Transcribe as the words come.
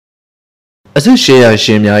Asu share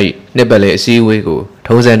shimyai, Nebale Seaway,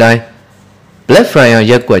 Tozandai, Black Friar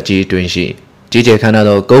Yakwaji Twinshi, JJ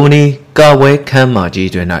Canada, Goni, Gawe, Kama G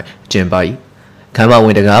tonight, Jembai. Kama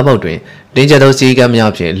went a gabo twin, Danger to see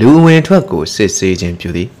Gamyapi, Luwin Twago, says Sage and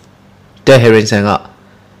Beauty. The Heron sang up.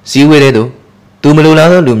 See where they do.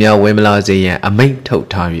 Tumalula Lumia Wemla Zayan, a main toe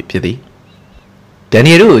time, Beauty.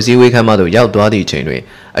 Daniel, see we come out of Yaldwadi chainway,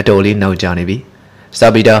 a dolly no Johnny B.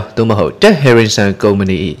 Sabida, Tumaho, the Heron sang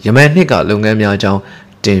Gomani, Yamanica, Lungamia John,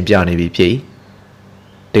 Dame Johnny B. P.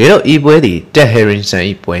 The little Ebwedi, the Heron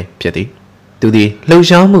sang Ebwe, Beauty. To the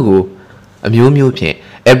Loshamugu, a mew pin.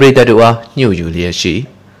 Every dadua knew Julia she.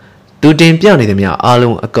 Do Dame Johnny the Mia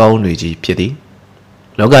Alum a gown Luigi Piety.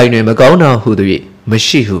 Logai name a gona who do it,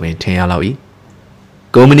 Mashi who maintain Alawi.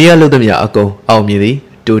 Gomania Ludamia Ago, Almidi,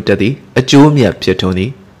 do daddy, a Jumia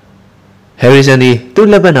Pietoni. Harrisoni, do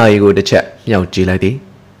Lebanai go the chap, young Giladi.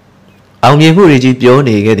 Almi who regi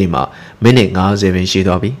Bioni Gedima, meaning ours even she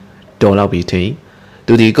dobby, Dola be tea.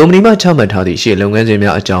 Do the Gomnima Chamatadi, she long as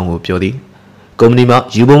a John who Piodi. Gomnima,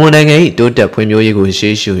 Yubomonang, do that when you go see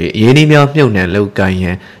you, Yenimia, and low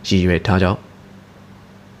guy, she read Tajo.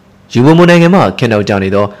 Yubomonangama cannot Johnny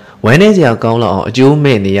do, when is your gola or Jew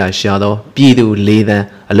mania shadow, Bidu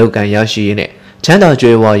leather, a look and yashi in it. Chanda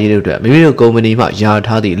Jewa you do, maybe Gomanima, Yard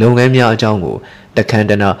Hardy, Longamia Jango, the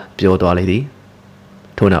Candana, Biodolity.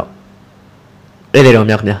 Tone out. Let on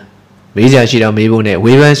Yakna. Visa Shida Mibune,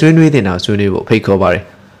 we went soon within our soon pay cobari.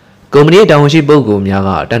 Gomani down she bogo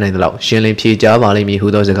Yaga, done in the law, Shelling P. Java, me who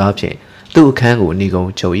does a gapche, two kango,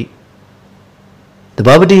 nigo, choy. The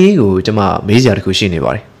Babadi Ego, Jama, Mizia Kushini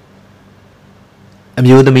bari.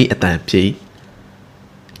 Amuse me at that P.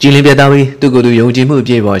 Jilly Bedawi, to go to Yojimu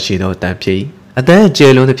Jeva, that P. At that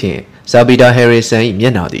jail on the P. Sabida Harris saying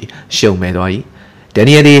Yanadi, show Medwai.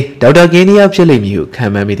 Daniadi, Dauda Genia Pelimu,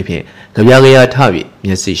 Kamami the P. Kayaga Tavi,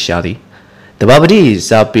 Yasi Shadi. The Babadi is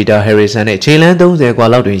Sabida Harris and a Chilando, the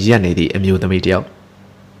Gualado Yanadi, amuse the media.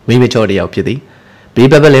 Maybe Chodi of Pity.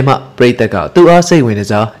 Bibabelema, break the car, 2 hours say winners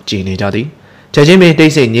are Genie Jadi. Chajime, they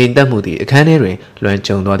say Yin Damudi, a canary,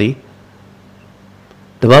 Luanchon Dodi.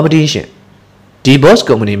 The Babadi The boss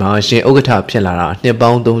company ma she Ogata Pelara, near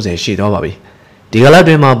bound those a sheet of Bobby. The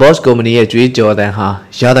Galadrima boss company a tweet Jordan ha,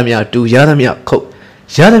 Yadamia do Yadamia coat.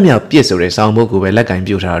 Yadamia piece of a sound mogu like I'm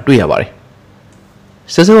beautiful do ya worry.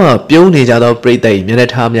 So, Pioni Jado break day,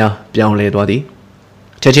 Minatamia, Pion Le Dodi.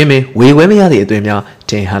 Chachime, we wemia the Dumia,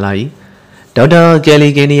 Ten Halai. Dada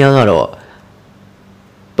Gally Geniano.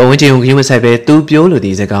 But when you human say 2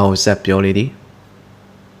 piolodis a cow sap piolidi.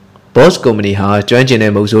 Boss company ha, Joanjin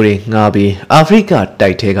and Mosuri, Nabi, Africa,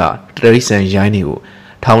 Daitega, Trace and Janiu,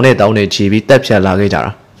 Town down a chibi, Tapsha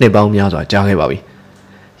Lagaja, Nebamia, Jagababi.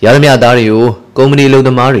 Yadamia Dario, Gomini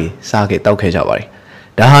Ludamari, Sake Taukejavari.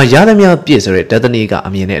 Daha Yadamia Piesere, Tataniga,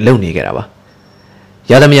 Amine, Lonigaraba.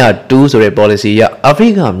 Yadamia, 2 sore policy,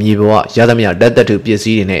 Africa, Miboa, Yadamia, Data to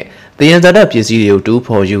PC in it. The answer that PC 2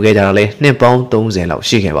 for you get a lay, Nepal, Tones and Lao,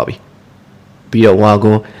 Shake Bobby. Pio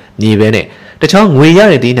Wago, Nivene. The tongue we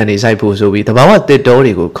are at and disciples so with about the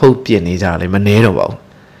Dorigo, cold pianizale, manero.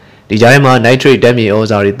 The Jaima nitrate demi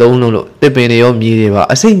ozari don't know, the penio media,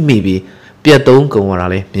 I say maybe, Piaton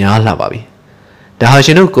Comorale, Miala Babi. The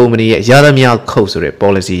Hashino Comini, Yadamia Kosure,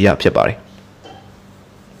 policy yapabari.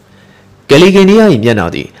 Galigania in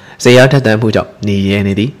Yanadi, say at a dampuja, ni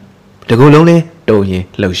yenidi. The Golone, Doye,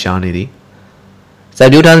 Loshanidi.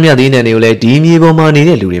 Sabutamia din and you let Dimi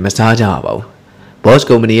Bomani, Luri, Massage about. Boss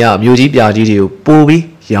company, Muji Piaji,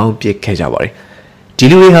 Pubi, young Piek Kajavari.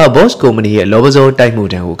 Tilu ha boss company, Lobazo,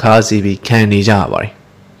 Taimutan, Kazi, Candy Javari.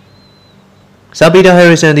 Sabida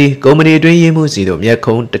Harris and the company dream musido,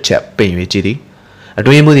 Yakon, the chap, Baby Gidi. A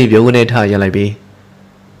dream with the Yogunet Hayalabi.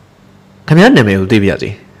 Kamana me,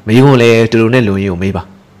 Diviati. May you lay to Nelu, you maybe.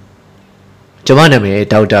 Jamana me,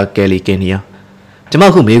 Dauta Kelly Kenya.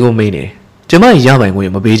 Jamaku Mego Mane. Jamai Yama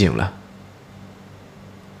with Mabijimla.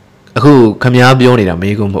 Who come ya beyond it a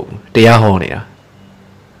mego, they are hornia.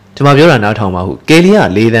 Tomorrow not home who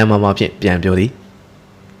Galia lay them on my pian.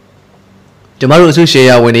 Tomorrow to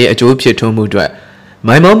share when a job to Mudra.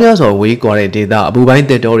 My mom's or we got a day that Bubain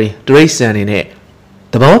the Dory, Trace and in it.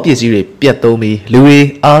 The Bob is really Piato me,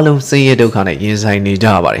 Louis, Alum Saint Docana inside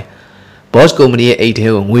Nijavari. Boss company 8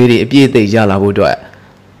 hill and weedy be the Yala Budra.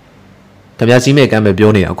 Kamyasi make a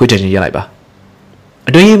beyond a quitting Yalaba.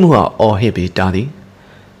 A dream or hippie daddy.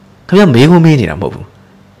 Come here, Mego Mania.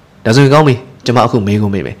 Doesn't call me, Jamaku Mego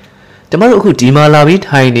Meme. Tamaku Dima Lavit,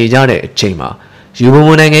 High Jade, Chema. You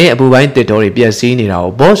won't a Bubain the Dory be a scene in our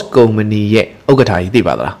boss company yet, Ogatai, the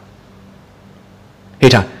Badra.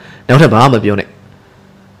 Hita, not a bomb of unit.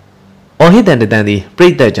 Or hit and the dandy,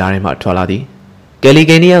 break the Jarima Twaladi.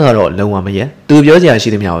 Caligania ကတော့လုံးဝမရက်သူပြောစရာရှိ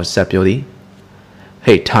သမျှကိုဆက်ပြောသည်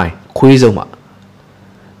Hey time ခွေးဆုံး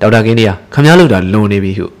မဒေါက်တာကင်းဒီယာခမရလောက်တာလွန်နေ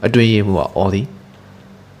ပြီဟုအတွင်းရေးမှုကအော်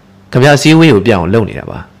သည်ခမရအစည်းအဝေးကိုပြ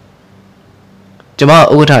အောင်လုပ်နေတာပါကျမ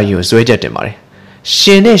ဥက္ကဋ္ဌကြီးကိုစွဲချက်တင်ပါ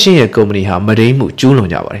တယ်ရှင်နဲ့ရှင်ရဲ့ကုမ္ပဏီဟာမဒိန်း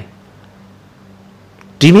မှုကျူးလွန်ကြပါတယ်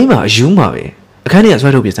ဒီမိမအယူမှာပဲအခန်းထဲ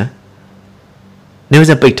ကဆွဲထုတ်ပြစမ်းနေ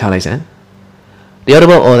မစပိတ်ထားလိုက်စမ်းတရား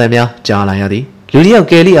တော်အော်တယ်များကြားလာရသည်လူတယောက်က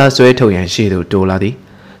ယ်လီအားဆွဲထုတ်ရန်ရှေ့သို့တိုးလာသည်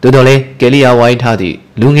သို့တော်လည်းကယ်လီအားဝိုင်းထားသ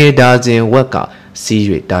ည့်လူငယ်ဒါဇင်ဝက်ကစီး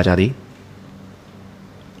၍တားကြသည်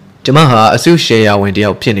ကျမဟာအစုရှယ်ယာဝင်တ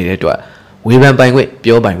ယောက်ဖြစ်နေတဲ့အတွက်ဝေဖန်ပိုင်ခွင့်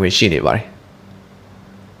ပြောပိုင်ခွင့်ရှိနေပါတယ်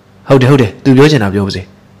ဟုတ်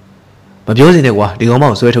တယ်သူပြောချင်တာပြောပါစေမပြောစင်နဲ့ကွာဒီကောင်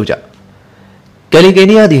မကိုဆွဲထုတ်ကြကယ်လီကီ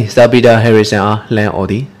နီယာသည်စာပီတာဟယ်ရီဆန်အားလှ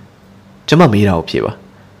မ်းအော်သည်ကျမမေးတာကိုဖြေပါ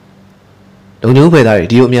လုံညုံဖယ်သား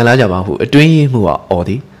တွေဒီလိုအမြန်လာကြပါဟုအတွင်းရေးမှုကအော်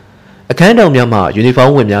သည်အခန်းတော်များမှယူနီ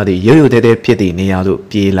ဖောင်းဝင်များသည့်ရုပ်ရုပ်သေးသေးဖြစ်သ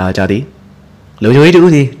ည့်နေရာသို့ပြေးလာကြသည်လုံညုံကြီးတူ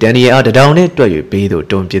သည်ဒန်နီယယ်အားတထောင်နှင့်တွက်၍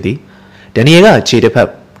ဘေးသို့တွန်းပစ်သည်ဒန်နီယယ်ကခြေတစ်ဖက်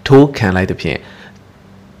ထိုးခံလိုက်သဖြ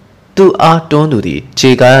င့်သူအားတွန်းသူသည်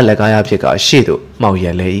ခြေကားလက်ကားဖြစ်ကရှေ့သို့မှောက်ရ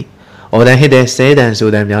က်လေ၏အော်တန်ဟစ်တဲ့ဆဲတန်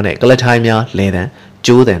ဆိုတန်များနှင့်ကလထိုင်းများလဲတန်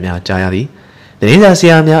ကျိုးတန်များကြားရသည်တရင်စာ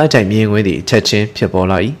ဆရာများအကြိုက်မြင်ကွင်းသည့်ချက်ချင်းဖြစ်ပေါ်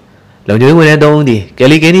လာ၏လုံညုံဝင်တဲ့သုံးသည်ကယ်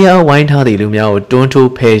လီကီနီယာဝိုင်းထားသည့်လူများကိုတွ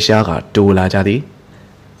န်းထိုးဖယ်ရှားကတိုးလာကြသည်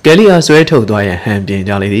ကယ်လီယာဆွဲထုတ်သွားရန်ဟန်ပြင်ကြ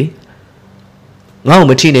လေသည်ငါ့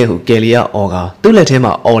ကိုမထိနဲ့ဟုကယ်လီယာအော်ကသူ့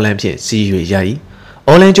လက်ထဲမှအော်လန်ဖြင့်စီး၍ရ၏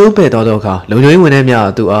အော်လန်ကျိုးပဲ့သောအခါလုံညုံဝင်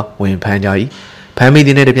တဲ့များသူအားဝင်ဖမ်းကြ၏ဖမ်းမိ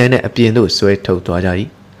သည်နှင့်တပြိုင်နက်အပြင်သို့ဆွဲထုတ်သွားကြ၏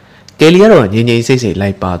ကယ်လီယာတော့ငြိမ်ငြိမ်စိတ်စိတ်လို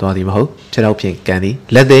က်ပါသွားသည်မဟုတ်ခြေထောက်ဖြင့်ကန်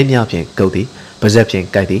သည်လက်သေးများဖြင့်ကုပ်သည်ပါးစပ်ဖြင့်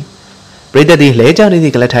ကိုက်သည်ပရိသတ်သည်လဲကျနေသ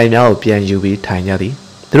ည့်ကလထိုင်များကိုပြန်ယူပြီးထိုင်ကြ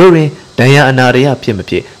သည်သူတို့တွင်ဒဏ်ရာအနာရရဖြစ်မ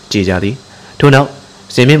ဖြစ်ကြည်ကြသည်ထို့နောက်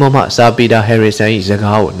စင်မြင့်ပေါ်မှစာပီတာဟယ်ရီဆန်၏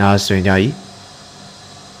စကားကိုနားဆွင့်ကြ၏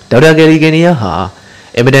ဒေါက်တာကယ်လီကီနီယာဟာ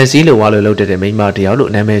အင်မတန်စီးလိုဝါလိုလုပ်တဲ့မိန်းမတ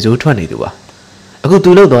ယောက်လို့နာမည်ဆိုးထွက်နေသူပါ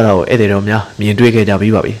အခုသူလှုပ်သွားတာကိုဧည့်သည်တော်များမြင်တွေ့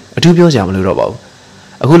ခဲ့ကြပြီးပါပြီအထူးပြောစရာမလိုတော့ပါဘူး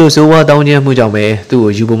အခုလိုစိုးဝါတောင်းကျမ်းမှုကြောင့်ပဲသူ့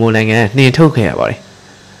ကိုယူပုံမနိုင်ငံနှင်ထုတ်ခဲ့ရပါ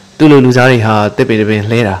တယ်သူ့လိုလူစားတွေဟာတစ်ပင်တစ်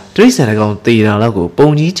ပင်လှဲတာတရိษံတကောင်တေတာလောက်ကိုပုံ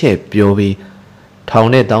ကြီးချဲ့ပြောပြီး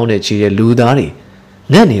ထောင်နဲ့တောင်းနဲ့ချီတဲ့လူသား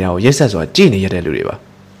တွေငတ်နေတာကိုရက်ဆက်စွာကြည့်နေရတဲ့လူတွေ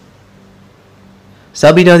ပါ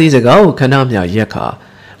စာပီတာဒီစကားကိုခဏမျှ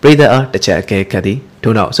ရက်ခါပရိသတ်အားတစ်ချက်အကဲခတ်သည်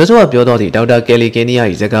ထို့နောက်ဆွဆွကပြောသောသည့်ဒေါက်တာကယ်လီကီနီယာ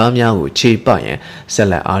၏စကားများကိုခြေပရန်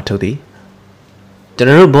ဆက်လက်အားထုတ်သည်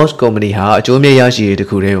ကျွန်တော်တို့ boss company ဟာအကျိုးမြတ်ရရှိရေးတ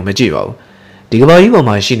ခုတည်းကိုမကြည့်ပါဘူးဒီ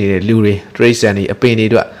ကမ္ဘာကြီးပေါ်မှာရှိနေတဲ့လူတွေတရိษံတွေအပင်တွေ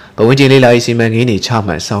အတွက်ဘဝချင်းလေးလာရေးစီမံကိန်းတွေချမှ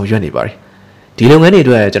တ်ဆောင်ရွက်နေပါတယ်ဒီလုပ်ငန်းတွေအ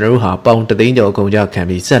တွက်ကျွန်တော်တို့ဟာပေါင်3သိန်းကျော်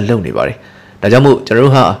အကုန်ကြခံပြီးဆက်လုပ်နေပါတယ်ဒါကြောင့်မို့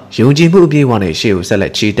ကျွန်တော်တို့ဟာယုံကြည်မှုအပြည့်အဝနဲ့ရှေ့ကိုဆက်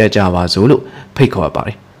လက်ချီတက်ကြပါစို့လို့ဖိတ်ခေါ်ပါတ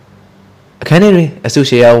ယ်အခန်းထဲတွင်အစု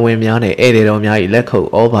ရှယ်ယာဝင်များနဲ့ဧည့်သည်တော်များ၏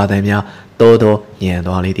လက်ခုပ်ဩဘာသံများ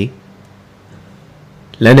သောညံသွားလေသည်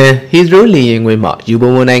လန်ဒန်ဟီသရိုးလေယာဉ်ကွင်းမှယူ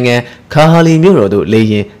ပုံနိုင်ငံခါဟာလီ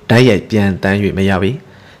မြို့တော်သို့လေယာဉ်တိုက်ရိုက်ပြန်တန်း၍မရပေ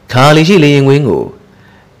ခါဟာလီရှိလေယာဉ်ကွင်း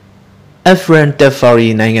ကိုအဖရန်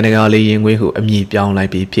တက်ဖာရီနိုင်ငံတကာလေယာဉ်ကွင်းဟုအမည်ပြောင်းလိုက်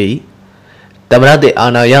ပြီးဖြစ်၏တမရသ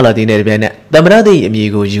ည့်အာဏာရလာသည့်နေ့တစ်ပြိုင်နက်တမရသည့်အမည်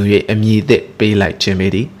ကိုယူ၍အမည်သစ်ပေးလိုက်ခြင်းပေ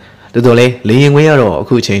သည်သို့တော်လည်းလေယာဉ်ကွင်းကတော့အ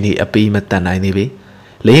ခုချိန်ထိအပီးမတန်နိုင်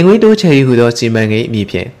သေးပေလေယာဉ်ကွင်းတိုးချဲ့ယူသောစီမံကိန်းအမည်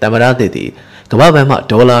ဖြင့်တမရသည့်သည်ကမ္ဘာ့ဘဏ်မှ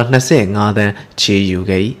ဒေါ်လာ25သန်း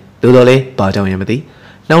ချေယူခဲ့၏သို့တော်လည်းဘာကြောင့်ရ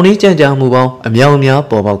မသိနှောင့်နှေးကြံ့ကြာမှုပေါင်းအများအများ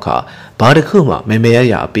ပေါ်ပေါက်ခါဘာတစ်ခုမှမမေရ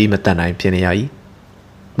ရအပီးမတန်နိုင်ဖြစ်နေရ၏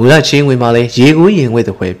မူလချင်းဝင်မှလည်းရေကူး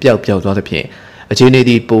ရင်ဝဲတဲ့ဖွဲပျောက်သွားသဖြင့်အခြေအနေ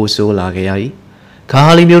သည်ပိုဆိုးလာခဲ့ရ၏ခါ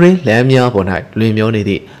ဟာလီမျိုးတွင်လမ်းများပေါ်၌လွင်မျောနေ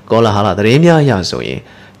သည့်ကောလာဟာလသတင်းများအရဆို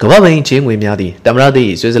ရင်ကမ္ဘာ့ဘဏ်ချင်းငွေများသည်တမရသည့်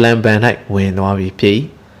ဆွစ်ဇာလန်ဘဏ်၌ဝင်သွားပြီးဖြစ်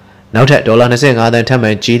၏နောက်ထပ်ဒေါ်လာ25သန်း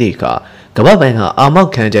ထပ်မံကြီးသည့်အခါကမ္ဘာ့ဘဏ်ကအာ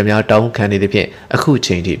မောက်ခံချက်များတောင်းခံနေသဖြင့်အခု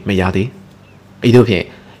ချိန်ထိမရသည်ဤသို့ဖြင့်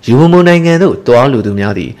ယူမုံနိုင်ငံသို့တွားလူသူ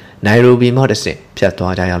များသည်နိုင်ရိုဘီမှတဆင့်ဖြတ်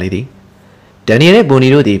သွားကြရလေသည်ဒန်နီယယ်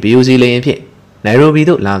နဲ့ဘွန်နီတို့သည် BOC လေယာဉ်ဖြင့်နိုင်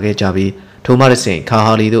ရိုဘီသို့လာခဲ့ကြပြီးထိုမှတဆင့်ခါ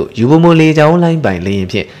ဟာလီသို့ယူမုံလေကြောင်းလိုင်း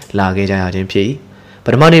ပိုင်လေယာဉ်ဖြင့်လာခဲ့ကြရခြင်းဖြစ်၏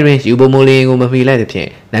ပထမနေ့တွင်ယူမုံလေယာဉ်ကိုမမီလိုက်သဖြင့်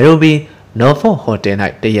နိုင်ရိုဘီနော်ဖော့ဟိုတယ်၌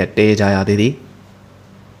တရက်တဲကြရသေး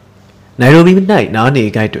သည်နိုင်ရိုဘီ၌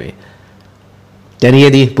နားနေကြိုက်တွင်ဒန်နီ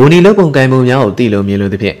ယယ်သည်ဘိုနီလုတ်ပုံကိုင်ပုံများ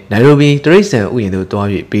ကိုသိလို့မြင်လို့သဖြင့်နိုင်ရိုဘီတရိတ်ဆန်ဥယျာဉ်သို့တွား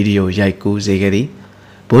၍ဗီဒီယိုရိုက်ကူးစေခဲ့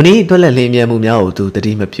သည်ဘိုနီအတွက်လက်လင်းမြမှုများကိုသူ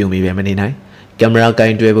တတိမပြုံမိပဲမနေနိုင်ကင်မရာ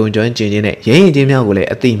ကင်တွယ်ပုံကျွမ်းကျင်ခြင်းနဲ့ရဲရင်ချင်းများကိုလ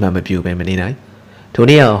ည်းအတိမတ်မပြုပဲမနေနိုင်ထို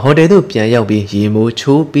နေ့ကဟိုတယ်သို့ပြန်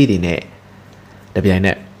ရောက်ပြီးရေမိုးချိုးပြီးသည်နဲ့တပြိုင်န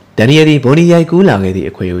က်ဒန်နီယယ်သည်ဘိုနီရိုက်ကူးလာခဲ့သ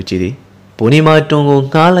ည့်အခွေကိုကြည့်သည်ဘိုနီမှာတွန်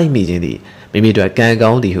ကိုငှားလိုက်မိခြင်းသည်မိမိတို့ကံ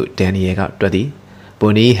ကောင်းသည်ဟုဒန်နီယယ်ကတွက်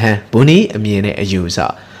သည်ဘိုနီအမြင်နဲ့အယူအ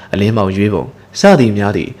ဆအလင်းမောင်ရွေးပုံစသည်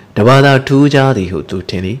များသည်တဘာသာထူးခြားသည်ဟုသူ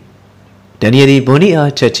ထင်သည်ဒန်နီယယ်သည်ဘိုနီ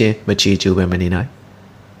အားချက်ချင်းမချီကျူးပဲမနေနိုင်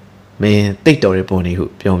မင်းတိတ်တော်ရဲ့ပုံနေဟု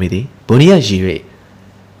ပြောမိသည်ဘုံနီကရည်၍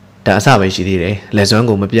ဒါအစပဲရှိသေးတယ်လက်စွ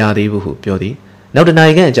မ်းကိုမပြသေးဘူးဟုပြောသည်နောက်တ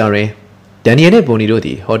နိုင်ခန့်အကြာတွင်ဒန်နီယယ်နှင့်ဘုံနီတို့သ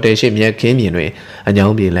ည်ဟိုတယ်ရှိမြက်ခင်းမြင်တွင်အ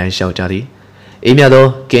ညောင်းပြေလမ်းလျှောက်ကြသည်အေးမြ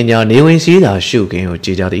သောကင်ညာနေဝင်စည်းသာရှုခင်း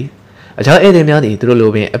ကိုကြည်ကြသည်အခြားဧည့်သည်များ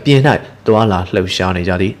သည်သူတို့လိုပင်အပြင်၌တွာလာလှုပ်ရှားနေ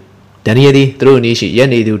ကြသည်ဒန်နီယယ်သည်သူတို့နီးရှိ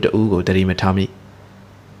ရက်နေသူတဦးကိုတတိမထားမိ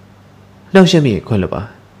နှောက်ရှက်မိခွ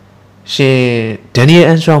င့်လွတ်ပါရှင်ဒန်နီ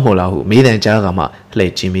ယယ်အန်စထရောင်းမို့လားဟုမေးတန်ကြားကမှလှ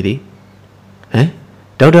ည့်ကြည့်မိသည်ဟမ်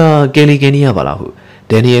ဒေါက်တာကယ်လီကင်နီယာပါလားဟု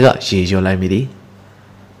ဒန်နီယယ်ကရေလျော်လိုက်မိသည်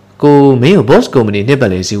ကိုမင်းကို boss company နှစ်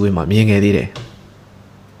ပတ်လည်စည်းဝေးမှာမြင်ခဲ့သေး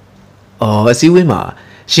တယ်အော်အစည်းဝေးမှာ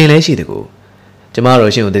ရှင်လဲရှိတကူကျ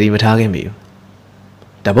မတို့ရှင်ကိုတတိမထားခင်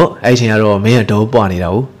ပြီဒါပေါ့အဲ့ချိန်ကတော့မင်း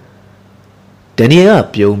ကတော့ပွားနေတာဟုတ်ဒန်နီယယ်က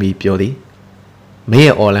ပြုံးပြီးပြောသည်မင်း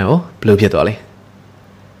ရဲ့ online ကိုဘယ်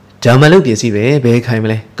လိုဖြစ်သွားလဲဂျာမန်လူပစ္စည်းပဲဘယ်ခိုင်းမ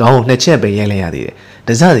လဲခေါင်းကိုနှစ်ချက်ပဲရိုက်လိုက်ရသေးတယ်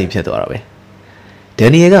တစစီဖြစ်သွားတာပဲ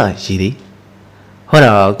ဒန်နီယယ်ကရည်သည်ဟော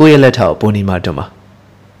တာကိုယ့်ရဲ့လက်ထောက်ဘွန်နီမာတွန်းပါ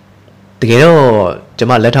တကယ်တော့ကျ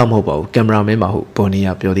မလက်ထောက်မဟုတ်ပါဘူးကင်မရာမင်းပါဟုဘွန်နီက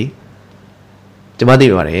ပြောသည်ကျမသိ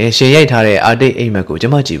ပါတယ်ရှင်ရိုက်ထားတဲ့အာတိတ်အိမ်မက်ကိုကျ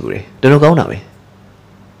မကြည့်ဘူးတယ်တော်တော်ကောင်းတာပဲ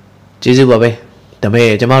ကျေး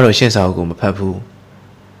ဇူးပါပဲဒါပေမဲ့ကျမတို့ရှင်းစာအုပ်ကိုမဖတ်ဘူး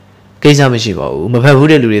ကိစ္စမရှိပါဘူးမဖတ်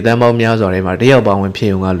ဘူးတဲ့လူတွေတန်းပေါင်းများစွာထဲမှာတယောက်ပါဝင်ဖြ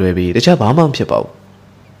စ်ုံကလွယ်ပြီးတခြားဘာမှမဖြစ်ပါဘူး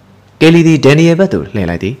ကယ်လီဒီဒန်နီယယ်ဘက်သို့လှ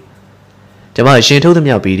ည့်လိုက်သည်ကျမရှင်ထုတ်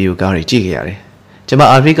သမျှဗီဒီယိုကားတွေကြည့်ခဲ့ရတယ်ကျမ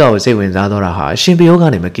အာဖရိကကိုစိတ်ဝင်စားတော့တာဟာရှင်ပယောက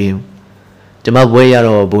နေမကင်းဘူးကျမဘွဲ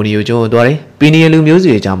ရတော့ဘိုနီယိုကျွန်းကိုသွားတယ်ပီနီယလူ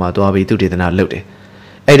မျိုးစုရဲ့ကြားမှာသွားပြီးသူတေသနာလုပ်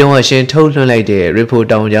တယ်အဲ့တုန်းကရှင်ထုတ်လွှင့်လိုက်တဲ့ report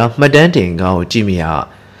တောင်ကြားမှတ်တမ်းတင်ကားကိုကြည့်မိရ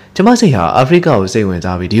ကျမစိတ်ဟာအာဖရိကကိုစိတ်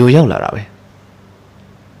ဝင်စားပြီးဒီကိုရောက်လာတာပဲ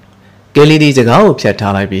ကယ်လီဒီစကားကိုဖြတ်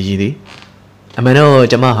ထားလိုက်ပြီးရည်သည်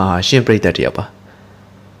အမှန်တော့ကျမဟာရှင်ပြိတ္တတယောက်ပါ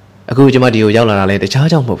အခုကျမဒီကိုရောက်လာတာလဲ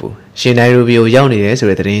တခြားကြောင့်မဟုတ်ဘူးရှင်နိုင်ရိုဘီကိုရောက်နေတယ်ဆို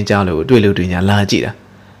တဲ့သတင်းကြားလို့တွေ့လို့တွေ့ညာလာကြ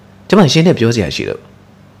ည့်တာကျမရှင်နဲ့ပြောစရာ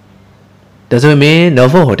ရှိလို့ဒါဆိုရင်မင်း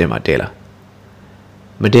Norfolk Hotel မှာတဲလား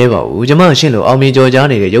မတဲပါဘူးကျမရှင်လို့အောင်မြင်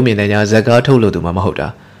ကြော်ကြားနေတဲ့ရုပ်မြင်သံကြားဇက်ကားထုတ်လို့သူမှ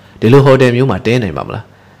မဟုတ်တာဒီလိုဟိုတယ်မျိုးမှာတဲနိုင်ပါမ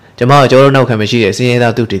လားကျမကကြောတော့နောက်ခံမရှိတဲ့စ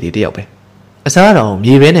င်းရဲသားသူတည်တည်တယောက်ပဲအစားတော်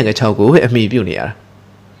မြေပဲနဲ့ကချောက်ကိုပဲအမိပြုတ်နေ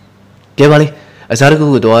ရတာကဲပါလေအစားတကူ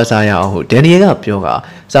ကိုသွားစားရအောင်ဟုဒန်နီယယ်ကပြောက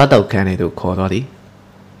စားတောက်ခန်းနေသူခေါ်သွား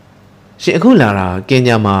သည်ရှင်အခုလာတာ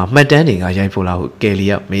ကင်ညာမှာမှတ်တမ်းတွေကရိုက်ဖို့လားဟု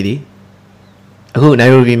ကယ်လီကမေးသည်အခုနို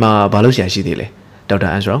င်ရိုဘီမှာဘာလို့ရှာရှိသေးလဲဒေါက်တာ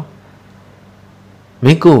အန်စထရောင်းမ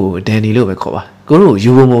င်းကိုဒန်နီလို့ပဲခေါ်ပါကိုတို့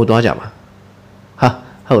ယူဘုံဘုံသွားကြ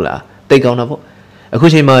မှာဟာဟုတ်လားတိတ်ကောင်းတာပေါ့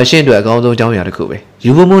အခုချိန်မှာရှင့်အတွက်အကောင်းဆုံးအကြောင်းအရာတစ်ခုပဲ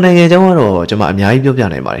ယူဘုံဘုံနိုင်ငံအကြောင်းကတော့ကျွန်မ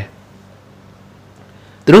အများကြီးပြောပြနိုင်ပါ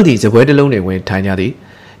တယ်သူတို့ဒီစပွဲတစ်လုံးတွေဝင်ထိုင်ကြသည်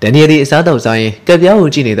ဒန်နီယယ်ဒီအစားတောက်စားရင်ကက်ပြား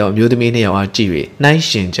ကိုကြည့်နေသောအမျိုးသမီးနှစ်ယောက်အားကြည့်၍နှို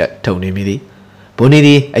င်းရှင်ချက်ထုံနေမိသည်ဘိုနီ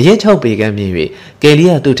သည်အရက်6ပေခန့်မြင်၍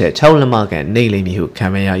ကယ်လီယာသူ့ထက်6လက်မခန့်နှိမ့်လိမ့်မည်ဟုခံ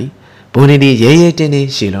မရ၏ဘိုနီသည်ရဲရဲတင်းတင်း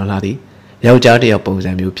ရှည်လွန်လာသည်ယောက်ျားတစ်ယောက်ပုံ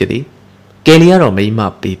စံမျိုးဖြစ်သည်ကယ်လီယာတော့မိန်း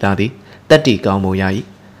မပေသားသည်တက်တီကောင်းမှုရ၏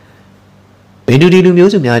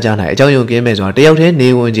ဘင်တူဒီလူမျိုးစုများကြား၌အကြောင်းယုံကင်းမဲ့စွာတယောက်တ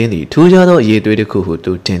ည်းနေဝင်ခြင်းသည်ထူးခြားသောအရေးသွေး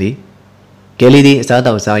တစ်ခုဟုသူထင်သည်ကယ်လီသည်အ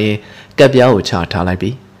စားတောက်စားရင်ကပ်ပြားကိုချထားလိုက်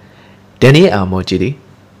ပြီးဒန်နီယယ်အာမောကြည့်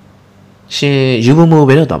သည်ရှင်ယူဘုံမို့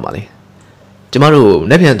ဘယ်တော့သွားမှာလဲကျ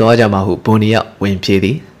မတို့လက်ပြန်သွားကြမှာဟုဘွန်နီကဝင်ပြေးသ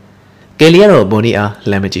ည်ကယ်လီကတော့ဘွန်နီ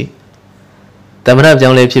အားလှမ်းမကြည့်တမန်တော်ကြော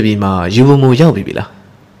င့်လည်းဖြစ်ပြီးမှယူဘုံမို့ရောက်ပြီ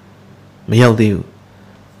လားမရောက်သေး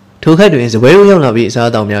ဘူးထိုခိုက်တွင်စပွဲတို့ရောက်လာပြီးအစား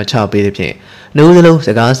အသောက်များချပေးသည်ဖြင့်နှိုး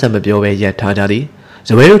စလုံးစကားဆက်မပြောဘဲရပ်ထားကြသည်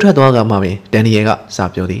စပွဲတို့ထွက်သွားကမှပင်ဒန်နီယယ်ကစ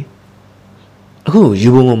ပြောသည်အခု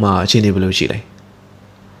ယူဘုံမို့မှာအခြေအနေဘယ်လိုရှိလဲ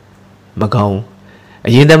မကော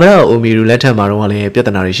င်းအရင်တမန်တော်အိုမီရူလက်ထက်မှာတော့လ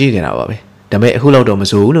ည်းပြဿနာတွေရှိနေတာပါပဲဒါပေမဲ့အခုလောက်တော့မ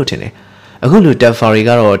ဆိုးဘူးလို့ထင်တယ်အခုလူတက်ဖာရီက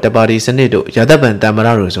တော့တပါတီစနစ်တို့ရာသက်ပံတမ္မ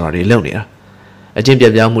ရတို့ဆိုတာတွေလုပ်နေတာအချ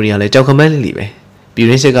င်းပြပြမှုတွေကလည်းကြောက်ခမန်းလေး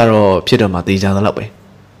လေးပဲပြည်ရင်းစစ်ကတော့ဖြစ်တော့မှတေချာသလောက်ပဲ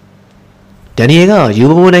ဒန်နီယယ်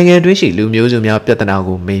ကယူဘိုနိုင်ငံအတွင်းရှိလူမျိုးစုများပြဿနာ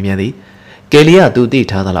ကိုမေးမြန်းသည်ကယ်လီကသူသိ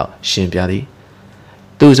ထားသလောက်ရှင်းပြ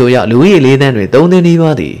သည်သူဆိုရလူကြီး၄သန်းတွင်၃သန်းနီး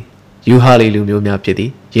ပါးသည်ယူဟာလီလူမျိုးများဖြစ်သည်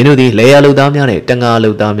ယင်းတို့သည်လေယာလုသားများနဲ့တငါ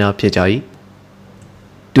လုသားများဖြစ်ကြ၏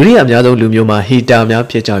ဒုတိယအများဆုံးလူမျိုးမှာဟီတာများ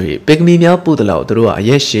ဖြစ်ကြ၍ပင်ကမီများပို့သလောက်သူတို့ကအ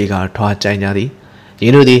ရက်ရှည်ကထွားကြိုင်ကြသည်ယ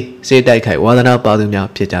င်းတို့သည်စေတိုက်ခိုက်ဝါ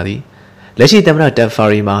သနာပါသူများဖြစ်ကြသည်လက်ရှိသမ္မတတက်ဖာ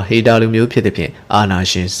ရီမှာဟီတာလူမျိုးဖြစ်သည်ဖြင့်အာနာ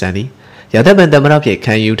ရှင်စံသည်ရာသက်ပံသမ္မ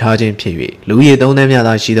တဖြစ်ခံယူထားခြင်းဖြစ်၍လူကြီး3သန်းများ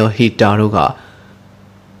သာရှိသောဟီတာတို့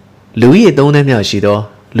ကလူကြီး3သန်းများရှိသော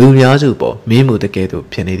လူများစုပေါ်မင်းမှုတ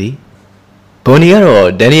ကယ်သို့ဖြစ်နေသည်ဘွန်နီ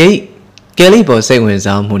ကတော့ဒန်နီယယ်ကယ်လီပေါ်စိတ်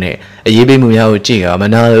ဝင်စားမှုနဲ့အရေးပေးမှုများကိုကြည့်ကမ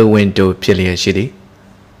နာလိုဝင်တိုဖြစ်လျက်ရှိ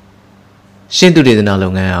သည်ရှင်းသူဒေ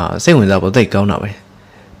သနာလုပ်ငန်းဟာစိတ်ဝင်စားဖို့သိကော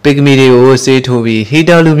င်းတာပဲပင်ကမီတွေကိုစေးထိုးပြီးဟီ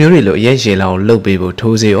တာလူမျိုးတွေလိုအရက်ရှည်လောင်လှုပ်ပေးဖို့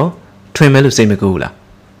ထိုးစေရောထွင်မဲလို့စိတ်မကူဘူးလား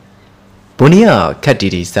ဘွန်နီကခက်တီ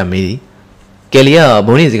တီစက်မေးသည်ကယ်လီ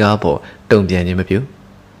ကဘုံနေစကားပေါ်တုံပြန်ခြင်းမပြု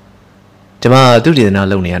Jama do did not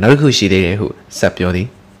lonely and Naruku Shide who Sapiodi.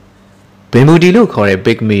 Bemudi look or a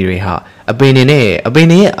big mirror ha, a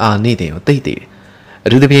bene are needing or dated.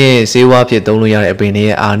 Do the P. Say what you don't know a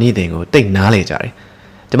bene are needing or take knowledge.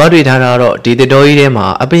 The Madrid had did the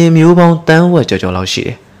doidema, a bene mubon downward judge or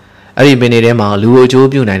she. I been a ma, Luo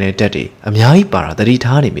Job United Daddy, a miai para that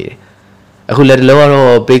retarded me. I could let lower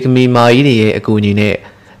or big me my idiot a goonine,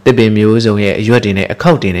 the beam muse on a yardine, a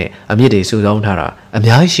cout in it, a midday Sudan Tara, a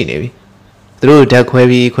miai she. Through that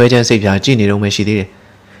query, question save your genie on she did.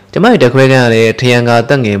 The my dequagan a tianga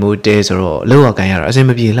tangy mood days or lower gayar as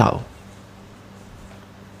may be low.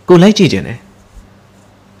 Go like Gene.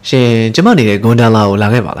 She Jamani Gondala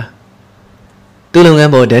Lagevala.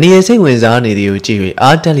 Tulungambo Daniel say when Zani the Uchi,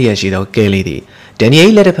 Artalia Shido Kelly.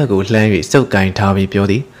 Daniel let a pago language so kind Tavi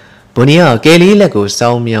Piodi. Bonia Kelly Lego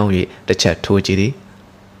Sao Miawi, the chat to GD.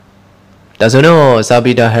 Does no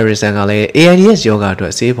Sabida Harrison Ale, AIS yoga to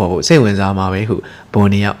a safe for say when Zamawe who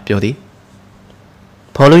Bonia Piodi.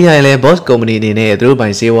 Poluya ele boss company ne through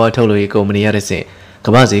by Sewa Tolu company at the same.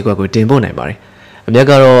 Kabazi go timbo nebari.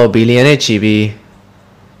 Amagaro billionaire chibi.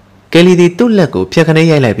 Kelly di Tulaku,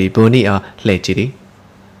 Piacane Labi, Bonia, Lechidi.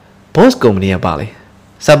 Boss company a bali.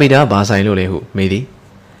 Sabida Basai Lulehu, maybe.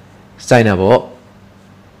 Sign up.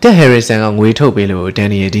 The Harrison on we told below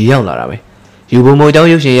Danny di Yalarawe. Yubomo down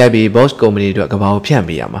Yabi boss company to about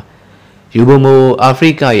Piambiama. Yubomo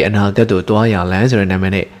Africa and Algato Toya Lancer and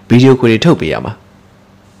Amene, video Kuritopiama.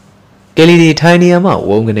 Kelly tiny amount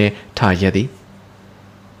wongane tajadi.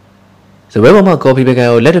 The Webama copy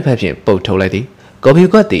began letter papier, both toladi. Copy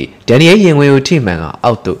got the Danny Yang will team man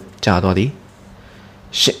out to Chadodi.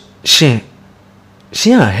 She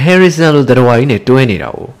Harrison the Wine to any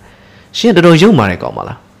row. She had a young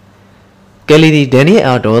Maricomala. Kelly Danny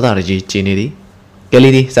outdoor the Ginidi.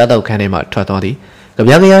 Kelly Sado Canema Tratodi.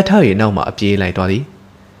 Gabiaga Tari now ma appear like Dodi.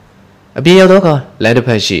 A beer doga, letter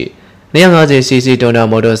pashi. Neangaze CC Dona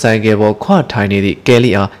motorcycle or quite tiny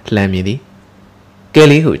Kelly are lamidi.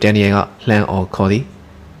 Kelly who Daniel Lang or Cody.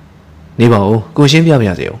 Nibo, Gushin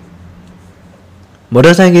Biazio.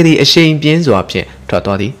 Motorcycle a shame piens or pien,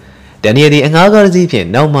 Tratodi. Daniel the Angazi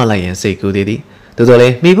pien, now Malay and say goodity.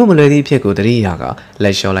 Dodole, Mibumuladi Pico de Yaga,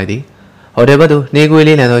 let show lady. However, do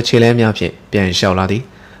Neguili and Chilemia pien, Pian Shauladi.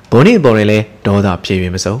 Boni Borele, Doda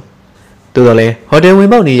Piemiso. Dodole, Hotel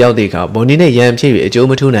Wimoni Yaudica, Bonine Yam Chivi,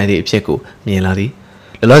 Jomato 90 Pieco, Mieladi.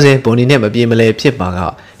 The Loze, Bonine Bimale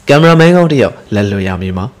Piepaga, Camera Mango Dio, Lalo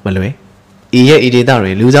Yamima, Malue. Iya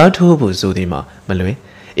Ididari, lose out to Sudima, Malue.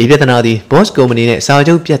 Ibiatanadi, Boss Communine,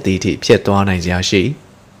 Sajo Piatiti, Pietuana Yashi.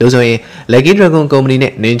 Those way, Leggy Dragon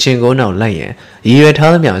Communine, Ninchingo now Lion, Ye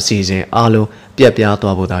Talamia season, Alo, Piapia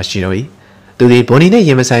Toabuda Shiroi. To the Bonine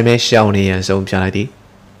Yemasime, Shawnee and so Pianadi.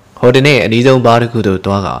 Hodene and Izo Barcudo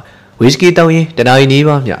Toaga. Whiskey Dowie, the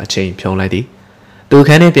Niva, ya chain pion lady. Do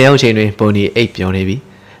can a pion chain pony 8 pion navy.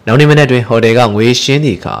 Now, Nimanadre, Hodegang, we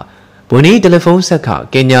shindy car. Boni telephone saka,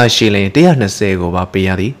 Kenya shilling, dear Nasego,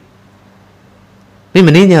 Piadi.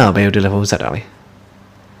 Nimanina, by telephone satellite.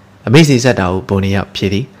 Amazing set out, Boni up,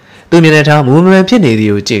 pity. 2 minutes, movement penny,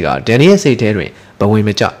 you jigger, Daniel say Terry, but we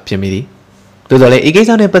may chop, Pimidi. To the late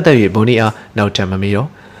Igaz on a battery, Bonia, now Tamamiro.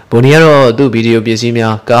 Boniero, do video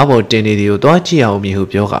Bisimia, Gabo, Denidio, Doachia,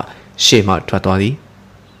 Mihu Yoga. Shema Twatwadi.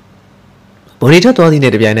 Bonita Twadi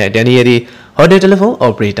Nediana, Danieli, or the telephone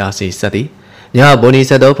operator says Sadi. Ya Boni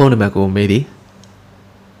said upon the Mago, maybe.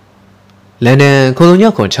 Lennon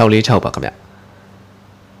Coloniaco Charlie Chowbacamia.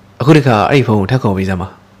 Akudika, iPhone, Taco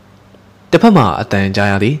Vizama. The Pama at the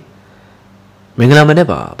Jayadi. Mingala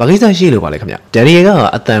Maneba, Bagisa Shilu Valacamia.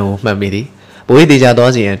 Daniela at the Mamidi. Boy de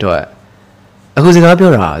Jadozi and to her.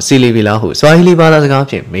 Akuzigapura, silly villa who Swahili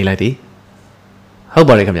Balazagapim, Miladi. How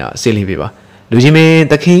about it, silly viva? Lujime,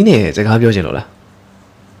 the king is a cabio genola.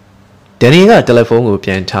 Daniga telephone will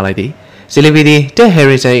pian taladi. Silly vidi, the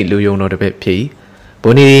Harry say, Luyo not a bit p.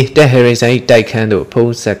 Boni, the Harry say, die candle,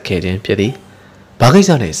 post a cajun pity.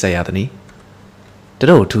 Pakistan say Adani. The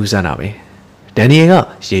road to Sanawe.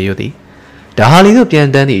 Daniga, she yodi. The Halido pian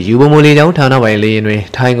Danny, you will only down town away lane,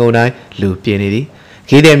 tango night, loop pianity.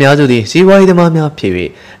 Kidem Yazudi, see why the mamma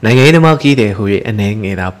pivi. Nagama kide who and hang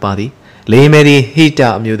it up body. Lay Medi,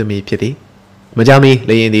 Hita, Mudami Pity. Majami,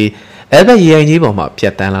 lay in the Eva Ye Boma,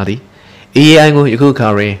 Piatanadi. E. Ango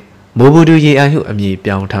Yukukari, Mobudu Ye Ahu, Ami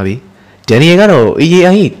Piang Tavi. Daniagano, E.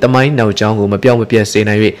 I, the mind now jungle, Mapiam Pia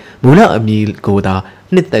Senai, Mula Amil Goda,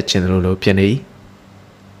 knit that general piani.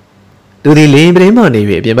 Do the lame money,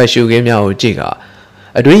 Piama Shugam Yao Jiga.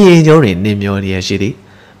 A dream in Nimio Yashidi.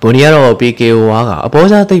 Boniaro, PK Waga, a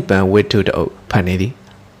posa take ban with to the Panidi.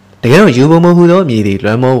 The girl Yubomo who don't meet it,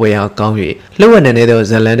 Ramo way out Gongui, lower than it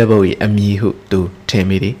was a landable and me who do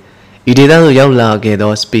Temidi. ဤဒေသသို့ရောက်လာခဲ့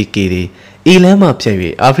သောစပီကီသည်အီလန်မှဖြတ်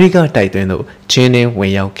၍အာဖရိကတိုက်သွင်းသို့ချင်းနှင်း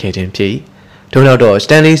ဝင်ရောက်ခဲ့ခြင်းဖြစ်၏ထို့နောက်တော့စ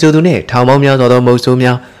တန်လီဆိုသူနှင့်ထောင်ပေါင်းများစွာသောမုတ်ဆိုး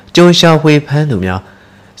များကျွန်းရှာဖွေဖမ်းသူများ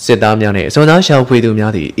စစ်သားများနှင့်အစွန်သားရှာ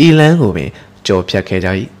ဖွေသူများသည်အီလန်ကိုပင်ကျော်ဖြတ်ခဲ့ကြ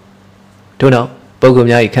၏ထို့နောက်ပုဂ္ဂိုလ်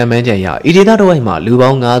များ၏ခံမှန်းချက်အရဤဒေသတစ်ဝိုက်မှလူပေါ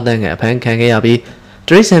င်း9 သန်းခန့်အဖမ်းခံခဲ့ရပြီးတ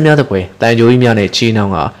ရိတ်ဆန်များသပွဲတန်ကြိုးကြီးများနှင့်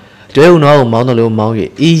ချီနှောင်းကကျွဲဦးနွားကိုမောင်းသလိုမောင်း၍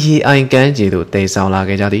အီရီအိုင်ကန်းကျေသို့တည်ဆောင်လာ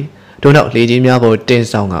ခဲ့ကြသည်ထို့နောက်လေကြီးများပေါ်တင်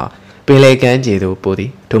ဆောင်ကပင်လယ်ကမ်းကျေသို့ပို့သည်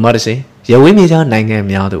ထို့မှတစ်ဆင့်ရဝေးမြေသားနိုင်ငံ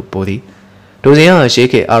များသို့ပို့သည်ဒိုစဉ်ကရှေး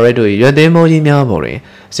ခေတ်အာရက်တို့၏ရွက်သိမ်းမောကြီးများပေါ်တွင်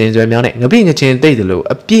စင်စွယ်များနှင့်ငပိငချင်းတိတ်သ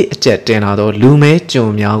လိုအပြည့်အကျက်တင်လာသောလူမဲ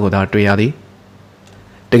ကျွန်များကိုသာတွေ့ရသည်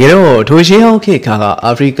တကယ်တော့ထိုရှေးဟောင်းခေတ်ခါက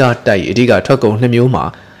အာဖရိကတိုက်အဓိကထွက်ကုန်2မျိုးမှာ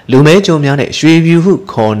လူမဲကျွန်များနှင့်ရွှေ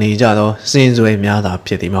ဖြူဟုခေါ်နေကြသော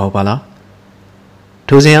စင်စွယ်များသာဖြစ်သည်မဟုတ်ပါလား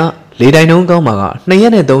ထိုစဉ်ကလေတိုင်နှုံးကောင်းမှာက2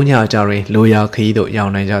 ရက်နဲ့3 ညကြာတွင်လိုရာခရီးသို့ရော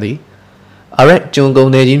က်နိုင်ကြသည်အာရက်ကျွန်ကုန်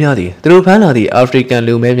သည်ကြီးများသည်သူတို့ဖမ်းလာသည့်အာဖရိကန်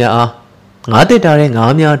လူမဲများအားငါးတစ်တာတဲ့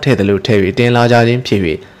ငါးများထဲ့တယ်လို့ထည့်၍တင်လာကြခြင်းဖြစ်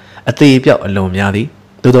၍အသေးပြောက်အလွန်များသည်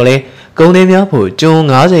သို့တော်လည်းကုန်သည်များဖို့ကျွန်း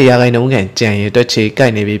90 ရာခိုင်နှုန်းခန့်ကြံရတွက်ချေ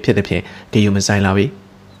ကိုက်နေပြီဖြစ်သည်ဖြင့်ဂယုမဆိုင်လာပြီ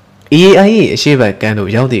EAI ၏အရှိတ်ကမ်းသို့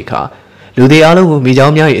ရောက်သည့်အခါလူတွေအားလုံး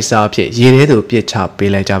ကိုမိချောင်းများ၏အစာအဖြစ်ရေထဲသို့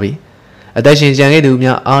ပစ်ချပေးလိုက်ကြပြီအသက်ရှင်ကျန်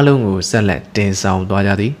ခဲ့သူများအားလုံးကိုဆက်လက်တင်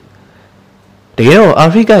ဆောင်သွားကြသည်တကယ်တော့အာ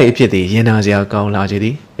ဖရိက၏အဖြစ်သည်ရင်နာစရာကောင်းလာကြ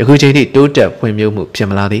သည်ယခုချိန်ထိတိုးတက်ဖွံ့ဖြိုးမှုဖြစ်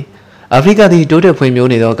မလာသည်အာဖရိကသည်တိုးတက်ဖွံ့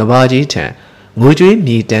ဖြိုးနေသောကမ္ဘာကြီးထံငွေ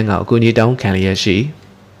ကြွေးမြေတန်းကအကူအညီတောင်းခံလျက်ရှိ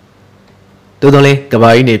သို့တော်လည်း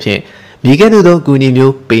ကမ္ဘာကြီးနေဖြင့်မြေကဲ့သို့သောအကူ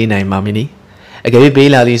အညီမျိုးပေးနိုင်မှာမည်နီအကယ်၍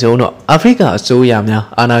ပေးလာသည်ဆိုတော့အာဖရိကအစိုး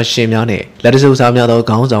ရများအာဏာရှင်များနှင့်လက်တဆုပ်စားများသော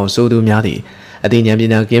ခေါင်းဆောင်စိုးသူများသည်အသိဉာဏ်ပ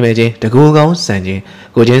ညာကင်းမဲ့ခြင်းတကူကောင်းဆန်ခြ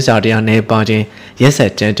င်းကိုချင်းစာတရားနယ်ပါခြင်းရက်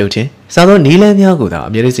ဆက်ကြမ်းကြုတ်ခြင်းစသောနည်းလမ်းများ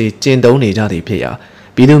ကိုသာအမြဲတစေကျင့်သုံးနေကြသည်ဖြစ်ရာ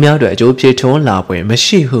ပြည်သူများတို့အကျိုးဖြစ်ထွန်းလာပွဲ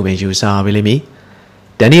မရှိဟုပင်ယူဆပေလိမ့်မည်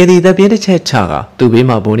ဒန်နီယယ်သည်တပ်ပြင်းတစ်ချက်ချကသူ့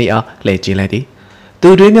ဘေးမှဘိုနီအားလှည့်ကြည့်လိုက်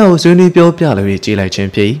သည်သူ့တွင်းများကိုဆွေးနွေးပြောပြလို့ကြည့်လိုက်ခြ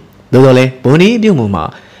င်းဖြစ်၏သို့တော်လည်းဘိုနီအပြုတ်မှု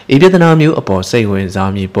မှာဤပြဿနာမျိုးအပေါ်စိတ်ဝင်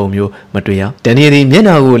စားမည်ပုံမျိုးမတွေ့ရဒန်နီယယ်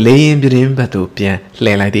သည်မျက်နှာကိုလေရင်ပြင်းဘက်သို့ပြန်လှ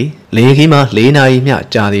ည့်လိုက်သည်လေရင်ခီးမှာ4 နာရီ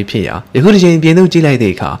မျှကြာသည်ဖြစ်ရာယခုတစ်ချိန်ပြင်သို့ကြည့်လိုက်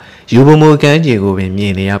သည့်အခါယူဘမိုကန်းကြီးကို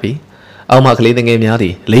ပင်မြင်နေရပြီအောက်မှကလေးငယ်များသ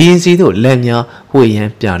ည်လေရင်စီသို့လက်များဝှေ့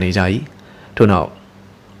ရမ်းပြနေကြ၏ထို့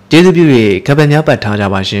နောက်ကျေးဇူးပြု၍ကပတ်များပတ်ထားကြ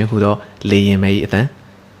ပါရှင်ဟူသောလေရင်မဲ၏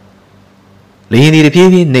အသံလေရင်သည်တဖြ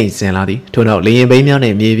ည်းဖြည်းနှိမ့်ဆင်လာသည်ထို့နောက်လေရင်ဘိ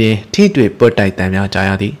န်းများနှင့်မြေပြင်ထိတွေ့ပွတ်တိုက်တံများကြား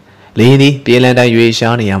ရသည်လေရင်သည်ပြေးလန်းတိုင်း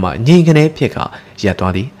ရွေရှားနေရမှငြိမ်ခနဲဖြစ်ကရပ်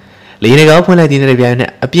သွားသည်လေရင်ကဖွင့်လိုက်သည့်နေ့ပြန်နှ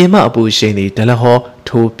င့်အပြင်မှအပူရှိန်သည်ဒလဟော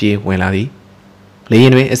ထိုးပြေးဝင်လာသည်လေ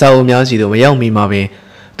ရင်တွင်အစာအုပ်များစီသို့မရောက်မီမှာပင်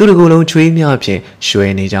သူတစ်ကိုယ်လုံးချွေးများဖြင့်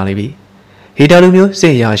ရွှဲနေကြလိမ့်ပြီဟီတာလူမျိုးစ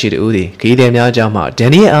စ်ရာရှိတူသည်ခီးတယ်များကြားမှ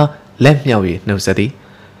ဒန်နီယယ်အားလက်မြောက်၍နှုတ်ဆက်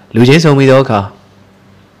သည်လူချင်းဆုံပြီးသော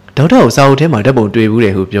အခါဒေါက်တာကိုစာအုပ်ထဲမှာဓာတ်ပုံတွေ့ဘူး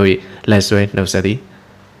တယ်ဟုပြော၍လက်ဆွဲနှုတ်ဆက်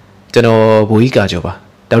သည်ကျွန်တော်ဘူကြီးကာ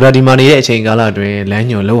ကျော်ပါဒေါက်တာဒီမာနေတဲ့အချိန်ကာလအတွင်းလမ်း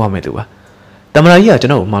ညွန်လောက်ရမယ်သူပါတမန်တော်ကြီးက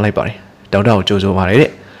ကျွန်တော်ကိုမှားလိုက်ပါတယ်ဒေါက်တာကိုကြိုးစိုးပါတယ်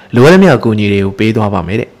တဲ့လိုရတဲ့မြတ်အကူအညီတွေကိုပေးသွားပါမ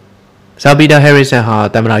ယ်တဲ့ဆာပီတာဟယ်ရီ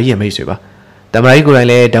ဆန်ဟာတမန်တော်ကြီးရဲ့မိတ်ဆွေပါတမန်တော်ကြီးကိုယ်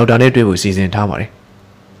တိုင်လည်းဒေါက်တာနဲ့တွေ့ဖို့စီစဉ်ထားပါတယ်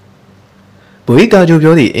ဘူကြီးကာ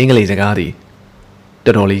ကျော်ပြောသည့်အင်္ဂလိပ်စကား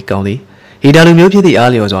သည်တော်တော်လေးကောင်းသည်ဟီတာလူမျိုးဖြစ်သည့်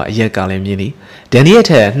အားလျော်စွာအရက်ကလည်းမြင်သည်ဒန်နီ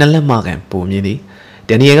ယယ်ထက်2 လက်မကန်ပိုမြင်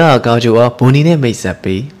သည်ဒန်နီယယ်ကကာဂျိုအားဘိုနီနဲ့မိတ်ဆက်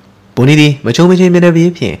ပေးဘိုနီသည်မချုံမချင်းမျက်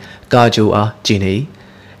နှာပြင်ဖြင့်ကာဂျိုအားကြည့်နေ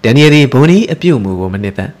ဒန်နီယယ်သည်ဘိုနီအပြုတ်မှုကိုမန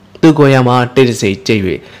စ်သက်သူ့ကိုယ်ရမှာတိတ်တဆိတ်ကြိတ်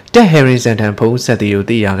၍တက်ဟယ်ရီဆန်ထံဖုံးဆက်သည်ကို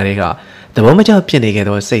သိရကြတဲ့ကသဘောမကျဖြစ်နေ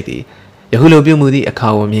ခဲ့သောစိတ်သည်ယခုလိုပြုတ်မှုသည့်အခါ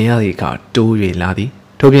ကိုမြင်ရသည့်အခါတိုး၍လာ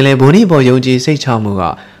သည်ထို့ပြင်လည်းဘိုနီပေါ်ယုံကြည်စိတ်ချမှု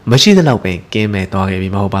ကမရှိသလောက်ပင်ကင်းမဲ့သွားခဲ့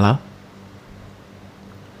ပြီမဟုတ်ပါ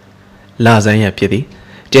လားလာဆန်းရဖြစ်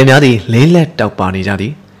သည်ကျဲများသည်လင်းလက်တောက်ပါနေကြသ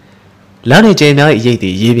ည်လမ်းနှင့်ကျဲများ၏ရိတ်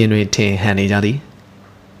သည်ရေပြင်တွင်ထင်ဟန်နေကြသည်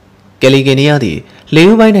ကယ်လီကင်နီယာ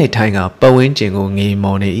သည်လေဦးပိုင်း၌ထိုင်ကပတ်ဝန်းကျင်ကို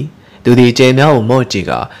ငေးမောနေ၏သူသည်ကျဲများကိုမော့ကြည့်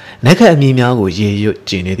ကနက်ခတ်အမြင်များ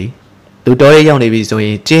ကိုရေရွတ်ကြည့်နေသည်သူတော်ရဲရောက်နေပြီဆို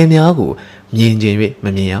ရင်ကျဲများကိုမြင်ကျင်၍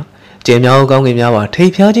မမြင်ရကျဲများကိုကောင်း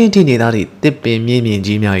ကင်များပါထိပ်ဖျားခြင်းထိနေသားသည့်တစ်ပင်မြင့်မြ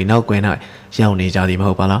င့်ကြီးများ၏နောက်ကွယ်၌ရောက်နေကြသည်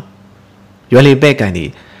မဟုတ်ပါလားရွယ်လီပဲ့ကန်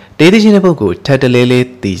သည်တေးသချင်းတဲ့ပုဂ္ဂိုလ်ထက်တလေးလေး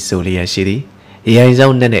တီဆိုလျက်ရှိသည်ရိုင်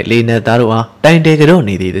ဆောင်နဲ့လေနဲ့သားတို့အားတိုင်တဲ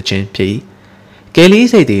ကြော့နေသည့်သချင်းဖြစ်၏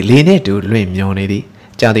ကယ်လီစိတ်သည်လေနဲ့တူလွင့်မျောနေ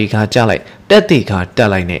သည်ကြာသည်ခါကြလိုက်တက်သည်ခါ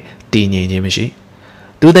တက်လိုက်နဲ့တည်ငြိမ်ခြင်းမရှိ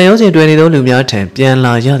သူတန်ရုံးစဉ်တွင်နေ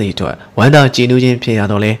သောလူများထံပြန်လာရသည့်အတွက်ဝမ်းသာကြည်နူးခြင်းဖြစ်ရ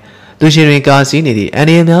တော့လေသူရှင်တွင်ကာစီးနေသည့်အန်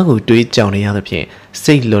ဒီယများကိုတွေးကြောင်နေရသဖြ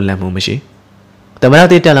င့်စိတ်လွတ်လပ်မှုမရှိတမရ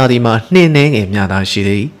တဲ့တက်လာသည်မှာနှင်းနှဲငယ်များသာရှိ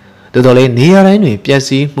သည်သို့တော်လည်းနေရာတို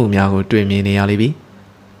င်းတွင်ပျက်စီးမှုများကိုတွေ့မြင်နေရလိမ့်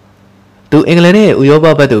ပြီသူအင်္ဂလန်နဲ့ဥရော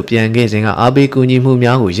ပဘက်သို့ပြန်ခဲ့စဉ်ကအားပေးကူညီမှု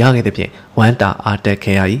များကိုရခဲ့သဖြင့်ဝမ်းသာအား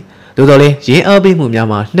တက်ခဲ့ရ၏သို့တော်လည်းရင်းအားပေး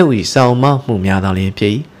မှုများမှာနှုတ်၏စောင့်မမှုများသာ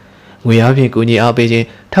လျှင်ဖြစ်၏ ငွေအားဖြင့်ကူညီအားပေးခြင်း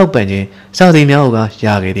ထောက်ပံ့ခြင်းစသည်များကို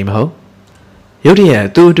ရခဲ့သည်မဟုတ်ရုတ်တရက်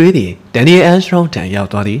သူတွေးသည်ဒန်နီယယ်အန်စထရောင်းထံ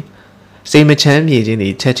ရောက်သွားသည်စိတ်မချမ်းမြေခြင်း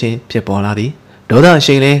သည်ချက်ချင်းဖြစ်ပေါ်လာသည်ဒေါသအ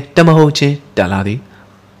ရှိန်လည်းတမဟုတ်ချင်းတက်လာသည်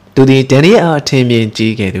သူသည်ဒန်နီယယ်အားအထင်မြင်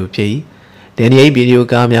ကြီးခဲ့သူဖြစ်၏ဒန်နီယယ်ဗီဒီ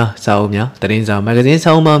ယိုကားများစာအုပ်များသတင်းစာမဂ္ဂဇ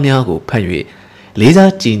င်းဆောင်းပါးများကိုဖတ်၍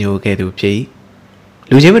လေးစားကြည်ညိုခဲ့သူဖြစ်၏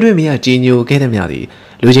လူချင်းမတွေ့မရကြည်ညိုခဲ့သည်များသည်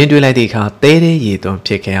လူချင်းတွေ့လိုက်သည့်အခါတဲတဲရေသွန်းဖြ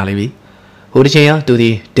စ်ခဲ့ရလိမ့်မည်ဟိုတစ်ချိန်ကသူ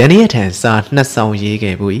သည်ဒန်နီယယ်ထံစာနှစ်ဆောင်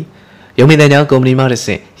ရေးခဲ့ပူ၏ရုံမြင့်တန်းကြောင့်ကုမ္ပဏီမှတစ်ဆ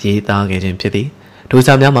င့်ရေးသားခဲ့ခြင်းဖြစ်သည်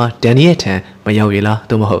ထိုစာများမှာဒန်နီယယ်ထံမရောက်ရလား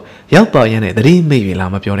သို့မဟုတ်ရောက်ပါရန်နဲ့သတိမိတ်ရ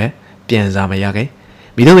လားမပြောနဲ့ပြန်စားမရ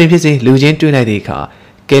ခဲ့မိတို့ပင်ဖြစ်စေလူချင်းတွေ့လိုက်သည့်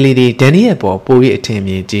အခါကယ်လီဒီဒန်နီယယ်ပေါ်ပို၍အထင်မြ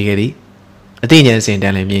င်ကြီးခဲ့သည်အသိဉာဏ်စင်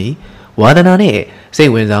တန်းလည်းမြင်၏ဝါသနာနှင့်စိ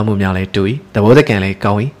တ်ဝင်စားမှုများလည်းတူ၏သဘောတကံလ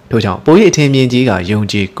ည်းကောင်း၏ထို့ကြောင့်ပို၍အထင်မြင်ကြီးကယုံ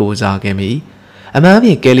ကြည်ကိုးစားခဲ့မိ၏အမှန်အပြ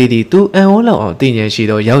င်ကယ်လီဒီသူအံ့ဩလောက်အောင်သိဉာဏ်ရှိ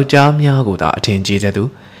သောယောက်ျားများကိုသာအထင်ကြီးစေသူ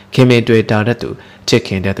ခင်မင်တွေ့တာတတ်သူချစ်ခ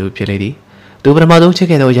င်တတ်သူဖြစ်လေသည်သူပထ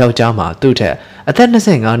မဆုံးချစ်ခဲ့သောယောက်ျားမှာသူ့ထက်အသက်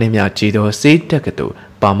25နှစ်များကြီးသောစေးတက်ကတူ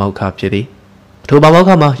ပါမောက္ခဖြစ်သည်ထိုပါမောက္ခ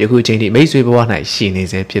မှာယခုချိန်ထိမိတ်ဆွေဘဝ၌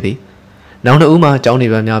ရှိနေစေဖြစ်သည်နောက်နှစ်ဦးမှာကျော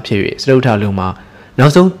င်းနေပန်းများဖြစ်၍စတုထလုံးမှာနော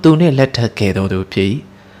က်ဆုံးသူနှင့်လက်ထပ်ခဲ့သောသူဖြစ်၏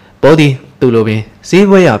ပေါ်သည်သူလိုပင်ဈေး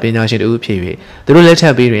ပွဲရပညာရှင်တူဖြစ်၍သူတို့လက်ထ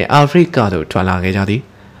ပ်ပြီးတွင်အာဖရိကသို့ထွက်လာခဲ့ကြသည်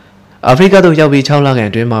အာဖရိကသို့ရောက်ပြီး6လခ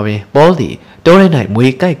န့်အတွင်းမှာပင်ပေါ်သည်တောထဲ၌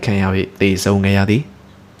မွေကိုက်ခံရ၍သေဆုံးခဲ့ရ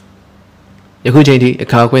သည်ယခုချိန်ထိအ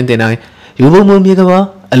ခါခွင့်တင်တိုင်းယူဘုံမမြေကဘာ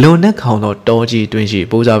အလွန်နဲ့ခေါင်သောတောကြီးတွင်ရှိ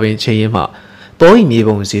ပူဇာပင်ချင်းရင်မှပေါ်၏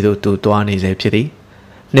မြေပုံစီသို့သူသွားနေစေဖြစ်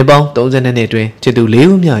သည်နှစ်ပေါင်း30နှစ်အတွင်းချစ်သူ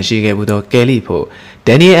၄ဦးမျှရှိခဲ့မှုသောကယ်လီဖို့ဒ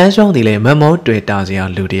န်နီယယ်အန်စထရောင်းသည်လည်းမမောတွေ့တာစရာ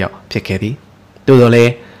လူတစ်ယောက်ဖြစ်ခဲ့သည်သို့တော်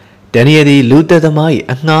လည်းဒန်နီယယ်သည်လူသက်သမား၏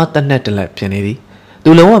အငှားတနက်တလက်ဖြစ်နေသည်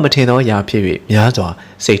သူလုံးဝမထင်သောအရာဖြစ်၍များ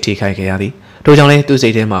စွာစိတ်ထိခိုက်ခဲ့ရသည်ထို့ကြောင့်လည်းသူစိ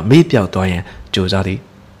တ်ထဲမှမေ့ပြောက်သွားရန်ကြိုးစား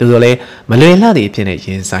သည်သို့တော်လည်းမလွယ်လှသည့်အဖြစ်နဲ့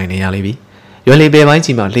ရင်ဆိုင်နေရလိမ့်မည်ရွယ်လေပေပို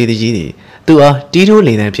င်းကြီးမှလှေကြီးသည်သူအား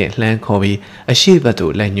တီးထိုးလေနှန်းဖြင့်လှမ်းခေါ်ပြီးအရှိ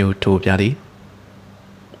ဘက်သို့လက်ညှိုးထိုးပြသည်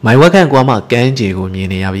မိုင်ဝက်ခန့်ကွာမှကမ်းခြေ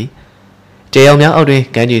ကိုမြင်နေရပြီကျေအောင်များအောက်တွင်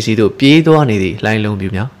ကမ်းခြေစီသို့ပြေးသွားနေသည့်လှိုင်းလုံး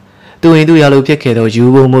ပြူများသူရင်သူရလိုဖြစ်ခဲ့သော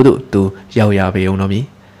ယူဘုံမို့သို့သူရောက်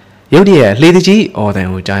ရပေုံတော်မူရုတ်တရက်လှေကြီးအော်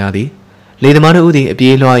တန်ကိုကြားရသည်လေသမားတို့ဦးသည်အ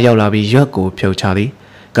ပြေးလွှားရောက်လာပြီးရွက်ကိုဖြုတ်ချ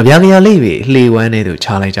သည်ကြပြားကြလိမ့်၍လှေဝ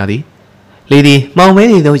မ်းထဲသို့ချလိုက်ကြသည်လေသည်မှောင်မဲ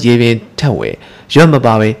နေသောရေပင်ထက်ဝဲရွက်မ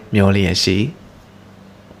ပါဘဲမျောလျက်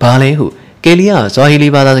ရှိဘာလဲဟုကယ်လီယာ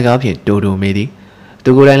ဇွာဟီလီဘာသာစကားဖြင့်တိုးတိုးမေးသည်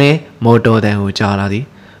သူကိုယ်တိုင်လည်းမော်တော်တန်ကိုကြားလာ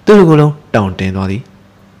သည်သူတို့ကလုံးတောင့်တင်းသွား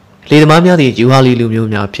သည်လေသမားများသည်ယူဟာလီလူ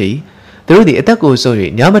မျိုးများဖြစ်၏သူတို့သည်အသက်ကိုဆုပ်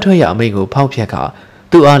၍ညမထွက်ရအမိန့်ကို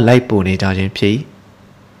ဖောက်ဖျက်ကာသူ့အားလိုက်ပို့နေကြခြင်းဖြစ်၏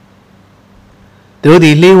သူတို့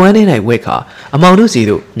သည်လှေဝမ်းထဲ၌ဝက်ခါအ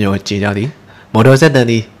မောင်တို့စီသို့မျောကြည့်ကြသည်မော်တော်ဆက်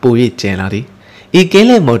တန်သည်ပို၍ကျန်လာသည်ဤကင်း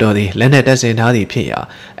လက်မော်တော်သည်လက်နက်တပ်ဆင်ထားသည်ဖြစ်ရာ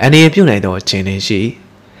အန်ဒီပြုတ်နိုင်သောအခြေအနေရှိ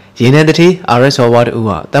ရေနံတတိ RS ဝါ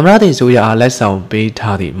ဒဦးဟာတမရတဲ့ဆိုရအားလက်ဆောင်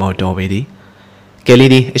ပေးထားသည့်မော်တော်ပေသည်ကယ်လီ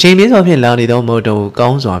သည်အချိန်ပြည့်စွာဖြင့်လာနေသောမော်တော်ကို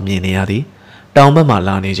ကောင်းစွာမြင်နေရသည်တောင်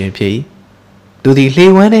ဘက်မှလာနေခြင်းဖြစ်၏သူသည်လှေ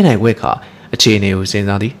ဝမ်းထဲ၌ဝက်ခါအခြေအနေကိုစ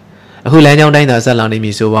ဉ်းစားသည်အခုလမ်းကြောင်းတိုင်းသာဆက်လာနေ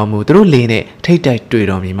မည်ဆိုပါမူသူတို့လေနှင့်ထိတ်တိုက်တွေ့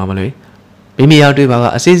တော်မူမှာမလွယ်မိမိရောက်တွေ့ပါက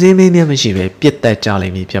အစီအစဉ်မင်းမရှိဘဲပြစ်တက်ကြလိ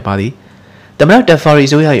မ့်မည်ဖြစ်ပါသည်တမရ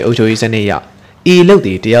တက်ဖာရီဆိုရ၏အုပ်ချုပ်ရေးစနစ်အရဤလုတ်သ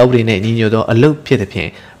ည်တရားဥပဒေနှင့်ညီညွတ်သောအလုပ်ဖြစ်သဖြ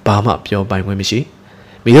င့်ဘာမှပြောပိုင်ခွင့်မ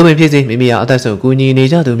ရှိမိတို့ပင်ဖြစ်စေမိမိအားအ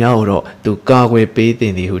သက်ဆုံးကူညီနေကြသူများကိုတော့သူကာကွယ်ပေးတ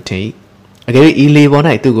င်သည်ဟုထင်၏အကယ်၍ဤလေပေါ်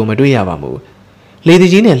၌သူကိုမတွေ့ရပါမူလေတ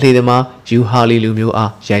ကြီးနှင့်လှေသမားယူဟာလီလူ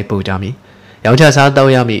မျိုးအားရိုက်ပုတ်ကြမည်ရောင်းချစားတော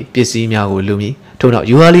က်ရမည့်ပစ္စည်းများကိုလူမည်ထို့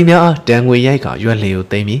နောက်ယူဟာလီများအားတန်ငွေရိုက်ကာရွက်လှေ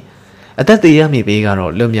ကိုသိမ်းမည်အသက်သေးရမည့်ဘေး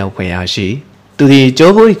ကတော့လွတ်မြောက်ဖွယ်ရာရှိသူ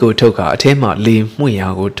သည်ကြောဘိုးကိုထုတ်ကာ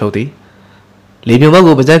အထဲမှလေမှု့ရာကိုထုတ်သည်လေပြုံဘက်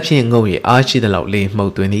ကိုပါဇက်ဖြင့်ငုံ၍အားရှိသလောက်လေ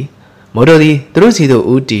မှုတ်သွင်းသည်မော်တော်သည်သူတို့စီသို့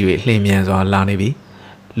ဦးတီ၍လှင်မြန်စွာလာနေပြီ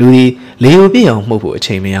လူသည်လေကိုပြည့်အောင်မှုတ်ဖို့အ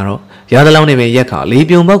ချိန်မရတော့ရသလောက်နေပင်ရက်ခါလေ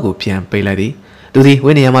ပြုံဘက်ကိုပြန်ပေးလိုက်သည်သူသည်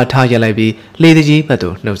ဝိနေရာမှထားရက်လိုက်ပြီးလှေတကြီးဘက်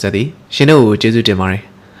သို့နှုတ်ဆက်သည်ရှင်တို့ကိုကျေးဇူးတင်ပါ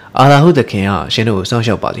တယ်အာသာဟုသခင်ကရှင်တို့ကိုစော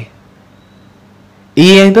င့်ရှောက်ပါသည်အီ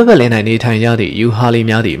အိမ်ဘက်ဘက်လည်း၌နေထိုင်ရသည့်ယူဟာလီ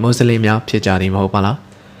များသည့်မွတ်စလင်များဖြစ်ကြသည်မဟုတ်ပါ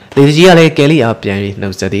လားလေတကြီးကလည်းကယ်လီအားပြန်ပြီးနှု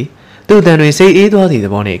တ်ဆက်သည်သူ့တန်တွင်စိတ်အေးသွားသည့်သ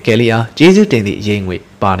ဘောနှင့်ကယ်လီအားကျေးဇူးတင်သည့်အရေး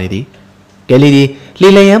ငွေပါနေသည်ကယ်လီသည်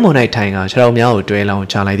လှေလျံပေါ်၌ထိုင်ကာခြေထောက်များကိုတွဲလော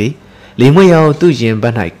င်းချလိုက်သည်လေမွေရောသူ့ရင်ဘ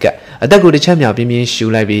က်၌ကပ်အသက်ကိုတစ်ချက်မြောက်ပြင်းပြင်းရှူ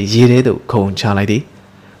လိုက်ပြီးရေထဲသို့ခုန်ချလိုက်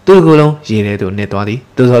သည်သူ့ကိုယ်လုံးရေထဲသို့နစ်သွား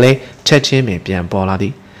သည်သို့သော်လည်းချက်ချင်းပင်ပြန်ပေါ်လာသ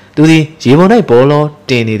ည်သူသည်ရေပေါ်၌ဘောလော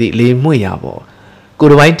တင်နေသည့်လေမွေရာပေါ်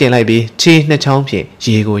ကိုယ်တစ်ပိုင်းတင်လိုက်ပြီးခြေနှစ်ချောင်းဖြ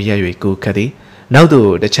င့်ရေကိုရက်၍ကိုခတ်သည်နောက်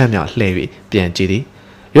သို့တစ်ချက်မြောက်လှည့်၍ပြန်ကြည့်သည်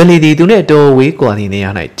ရွက်လီသည်သူနှင့်တော်ဝေးကွာသည့်နေရာ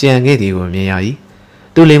၌ကြံခဲ့သည်ကိုမြင်ရ၏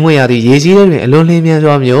သူလေမွေရာသည်ရေကြီးထဲတွင်အလွန်လ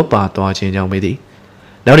င်းမြန်စွာမျောပါသွားခြင်းကြောင့်ပဲ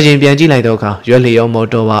သည်နောက်တစ်ချိန်ပြန်ကြည့်လိုက်သောအခါရွက်လီ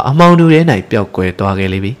ရောမော်တော်ပါအမောင်တူထဲ၌ပျောက်ကွယ်သွား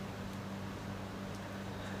ခဲ့လိမ့်မည်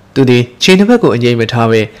သူသည်ခြေတစ်ဖက်ကိုအငြိမ်မ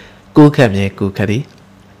ထားဘဲကူးခတ်မြဲကူးခတ်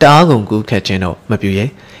သည်တအားကုန်ကူးခတ်ခြင်းတော့မပြူ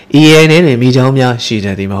ရဲ့ဤရဲနဲ့တွင်မိချောင်းများရှိတ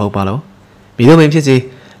တ်သည်မဟုတ်ပါလောမိတို့ပင်ဖြစ်စေ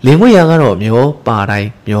လင်မွေရာကတော့မျောပါတို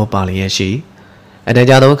င်းမျောပါလျက်ရှိအတ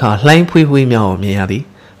ကြသောအခါလှိုင်းဖွေးဖွေးများကိုမြင်ရသည်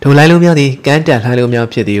ထိုလှိုင်းလုံးများသည်ကန်းတက်လှို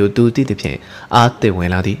င်းလုံးများဖြစ်သည်ကိုသူသိသဖြင့်အားသစ်ဝင်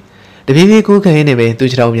လာသည်တပြေးပြေးကူးခတ်ရင်းနှင့်ပင်သူ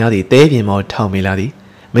ခြေထောက်များသည်တဲပြင်ပေါ်ထောင်မိလာ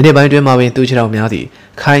သည်မိနစ်ပိုင်းတွင်မှပင်သူခြေထောက်များသည်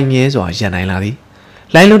ခိုင်မြဲစွာရပ်နိုင်လာသည်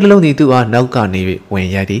လှိုင်းလုံးတစ်လုံးသည်သူ့အားနောက်ကနေ၍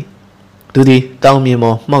ဝင်ရိုက်သည်သူသည်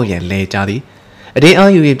တောင်မြင်ပေါ်မှောက်ရန်လဲကြသည်အတင်း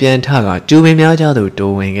အားယူ၍ပြန်ထကကျူပင်များကြသို့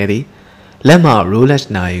တိုးဝင်ခဲ့သည်လက်မှ Rolex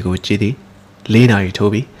နာရီကိုကြည့်သည်၄နာရီ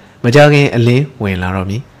ထိုးပြီးမကြခင်အလင်းဝင်လာတော့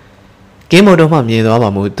မည်က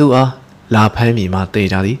င်းမော်တော်မှမြင်သွားပါမှုသူ့အားလာဖမ်းမိမှသိ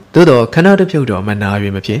ကြသည်သို့တော့ခဏတစ်ဖြုတ်တော့မနာ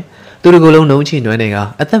၍မဖြစ်သူတို့ကိုယ်လုံးနှုံးချိနွမ်းနေက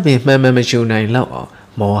အသက်ပင်မှန်မှန်မရှူနိုင်လောက်အောင်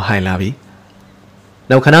မောဟိုင်လာ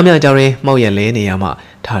ပြီနောက်ခဏမြကြောင်ရင်မှောက်ရလဲနေ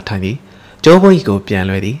ရမှထားထိုင်သည်ကျိုးဘုံကြီး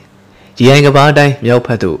ကိုပြန်လွှဲသည်ရီအိုင်ကဘာအတိုင်းမြောက်ဖ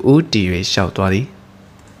က်သို့ဦးတီ၍ရှောက်သွား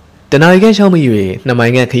သည်တနာရီခန့်ရှောက်မိ၍နှစ်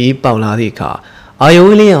မိုင်ခန့်ခရီးပေါက်လာသည့်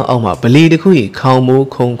အခါအာယုံလေးအောင်အောက်မှဗလီတစ်ခု၏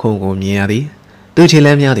ခေါင်မိုးခုံခုံကိုမြင်ရသည်သူခြေလ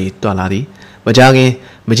မ်းများသည်တွာလာသည်မကြခင်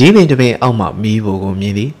မကြီးပင်တစ်ပင်အောက်မှမီးဘိုကိုမြ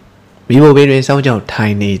င်သည်မီးဘိုဘေးတွင်စောင်းကြောင်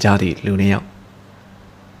ထိုင်နေကြသည့်လူနှစ်ယောက်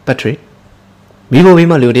ပက်ထရစ်မီးဘိုဘေး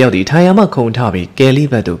မှလူတစ်ယောက်သည်ထိုင်ရမှခုန်ထပြီး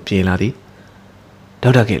ကယ်လီဘက်သို့ပြေးလာသည်ဒေါ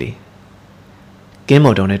က်တာကယ်လီက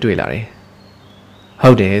င်းမော်တော်နဲ့တွေ့လာ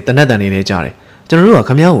တယ်ဟုတ်တယ်တနက်တန်နေလဲကြားတယ်ကျွန်တော်တို့က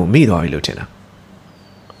ခမည်းကိုမိသွားပြီလို့ထင်တာ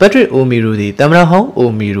ပက်ထရစ်အိုမီရူသည်တမရဟောင်း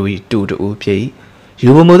အိုမီရူ၏တူတူဖြစ်၏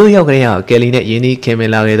ယူဘမိုတို့ရောက်ကြရကယ်လီနဲ့ယင်းဒီခင်မင်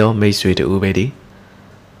လာခဲ့သောမိတ်ဆွေတူပဲသည်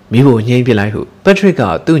မိဖို့ညှိပစ်လိုက်ဟုပက်ထရစ်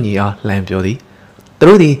ကသူ့ညီအားလှမ်းပြော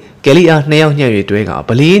သည်သူတို့သည်ကယ်လီအားနှစ်ယောက်ညှက်၍တွဲက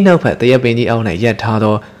ဗလီနောက်ဖက်တရက်ပင်ကြီးအောက်၌ရပ်ထား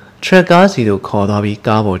သောထရက်ကားစီသို့ခေါ်သွားပြီး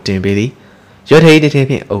ကားပေါ်တင်ပေးသည်ရွက်ထိပ်တစ်ထည်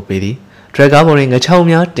ဖြင့်အုပ်ပေးသည်ထရက်ကားပေါ်တွင်ငချောင်း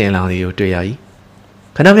များတင်လာသည်ကိုတွေ့ရ၏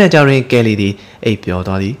ခဏမြကြောင်တွင်ကယ်လီသည်အိပ်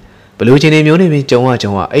ပျော်သွားသည်ဘလူချင်းတွေမျိုးနေပင်ကြုံဝ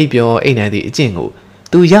အိပ်ပျော်အိပ်နိုင်သည့်အကျင့်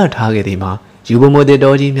ကိုသူရထားခဲ့သည်မှာယူဘမိုတေ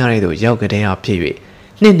တော်ကြီးများတဲ့သို့ရောက်ကြတဲ့အားဖြစ်၍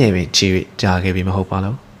နှစ်နဲ့ပင်ချီ၍ကြာခဲ့ပြီမဟုတ်ပါ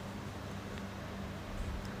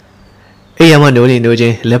လောအိယာမနိုးနေနိုးချ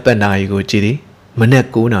င်းလက်ပတ်နာရီကိုကြည့်သည်မနက်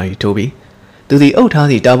9နာရီထိုးပြီးသူသည်အုပ်ထား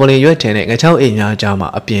သည့်တာပေါ်လင်ရွက်ထင်တဲ့ငချော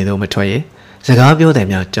င်းအိမ်များကြားမှအပြင်သို့မထွက်ရဲစကားပြောတယ်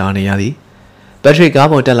များကြားနေရသည်ပက်ထရစ်ကား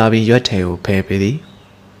ပေါ်တက်လာပြီးရွက်ထဲကိုဖယ်ပေး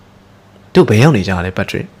သည်တို့ဘယ်ရောက်နေကြလဲပက်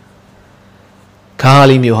ထရစ်ခါ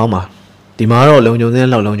လီမျိုးဟောင်းမှာဒီမှာတော့လုံုံစင်း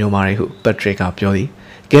လောက်လုံုံမာရီဟုပက်ထရစ်ကပြော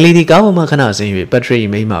သည်ကယ်လီဒီကားပေါ်မှခဏဆင်း၍ပက်ထရစ်၏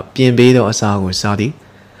မိန်းမပြင်ပေးသောအစားကိုစား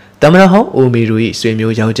သည်တမရဟောင်းအိုမီရူ၏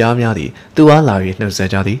ဆွေမျိုးယောက်ျားများသည်သူအားလာ၍နှုတ်ဆက်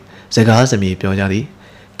ကြသည်စကားစမြည်ပြောကြ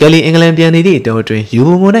သည်ကယ်လီအင်္ဂလန်ပြန်နေသည့်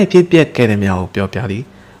တောတွင်ယူဘုံမ၌ဖြစ်ပျက်ခဲ့သည်များကိုပြောပြသည်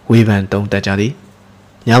ဝေဖန်သုံးသပ်ကြ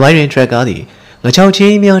သည်ညပိုင်းတွင်ထရက်ကားသည်ငချောင်းချ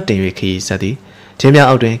င်းများတင်၍ခရီးဆက်သည်ချ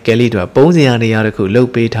င်းများအောက်တွင်ကယ်လီတို့ပုံးစရာနေရာတစ်ခုလှုပ်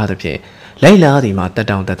ပေးထားသဖြင့်လိုက်လာသည်မှာတက်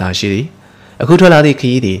တောင်တက်တာရှိသည်အခုထွက်လာသည့်ခ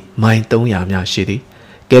ရီးသည်မိုင်300များရှိသည်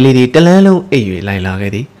ကယ်လီသည်တလန်းလုံးအိပ်၍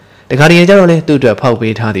လိုက်လာခဲ့သည်တခါတည်းကျတော့လဲသူ့အတွက်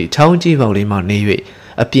ဖောက်ပေးထားသည့်ချောင်းကြီးပေါက်လေးမှနေ၍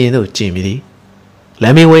အပြင်သို့ကျင်မိသည်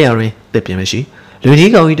လမ်းမေးဝဲရာတွင်တစ်ပြင်းမ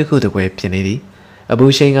ရှိလူကြီးကောင်ကြီးတစ်ခုတစ်ပွဲဖြစ်နေသည်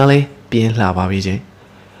အပူချိန်ကလည်းပြင်းလှပါပြီချင်း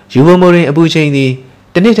ယူဘမိုတွင်အပူချိန်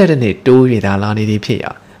သည်တစ်နှစ်တစ်နှစ်တိုး၍သာလာနေ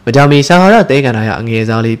သည်ဖြစ်ရာမကြောင်မီဆာဟာရတဲကန်ရအ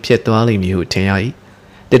ငယ်စားလေးဖြစ်သွားလိမ့်မည်ဟုထင်ရ၏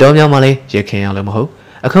တစ်တော်များမှလည်းရခင်ရလို့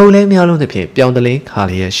မဟုတ်အခုလည်းများလုံးသဖြင့်ပြောင်းတလင်းခါ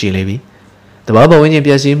လျက်ရှိလေပြီတဘာဘဝင်းချ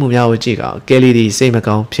င်းပျက်စီးမှုများကိုကြည့်ကကယ်လီသည်စိတ်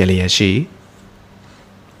မကောင်းဖြစ်လျက်ရှိ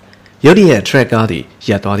ရုတ်တရက်ထရက်ကားသည်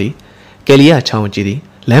ရပ်သွားသည်ကယ်လီကချောင်းကြည့်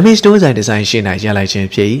သည်လမ်းမေးစတိုးဆိုင်ဒီဇိုင်းရှင်း၌ရပ်လိုက်ခြ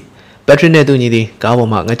င်းဖြစ်၏ပက်ထရစ်နှင့်သူညီသည်ကားပေါ်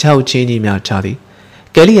မှငချောက်ချင်းကြီးများချ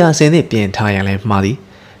သည်ကယ်လီဟာအစင်းသည့်ပြင်ထားရန်လည်းမှားသည်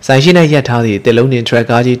ဆိုင်ရှိ၌ရပ်ထားသည့်တစ်လုံးနှင့်ထရက်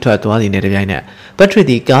ကားကြီးထွက်သွားသည်နှင့်တပြိုင်နက်ပက်ထရစ်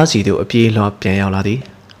သည်ကားစီသို့အပြေးလွှားပြန်ရောက်လာသည်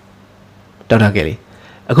ဒေါက်တာကယ်လီ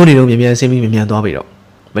အခုနေတော့မြန်မြန်ဆင်းပြီးမြန်မြန်သွားပြီတော့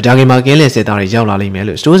မကြခင်မှာကင်းလည်စစ်သားတွေရောက်လာလိမ့်မယ်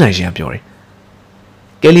လို့စတိုးဆိုင်ရှင်ကပြောတယ်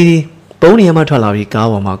ကယ်လီသည်ပုံးနေရာမှထွက်လာပြီး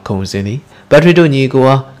ကားပေါ်မှခုန်ဆင်းသည်ပက်ထရစ်တို့ညီကို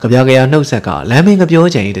အားကြပြကြရနှုတ်ဆက်ကလမ်းမင်းကပြော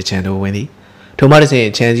ချင်၏တချန်သို့ဝင်သည်ထိုမှတစ်ဆ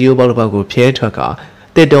င့်ချန်စီယိုပေါက်တစ်ပေါက်ကိုဖျဲထွက်က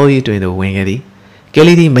တစ်တော်ကြီးတွင်သို့ဝင်ခဲ့သည်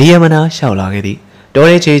ကယ်လီသည်မယမနာရှောက်လာခဲ့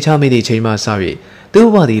သည်တော်ရဲချေချမိသည့်ချိန်မှစ၍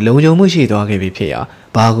သူ့ဘဝသည်လုံခြုံမှုရှိသွားခဲ့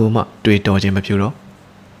ပြီဖြစ်ရာဘာကိုမှတွေ့တော်ခြင်းမ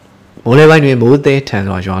ပြုတော့မိုးလေပိုင်းတွင်မိုးသေး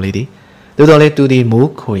ထန်စွာရွာလေသည်သို့တော်လည်းသူ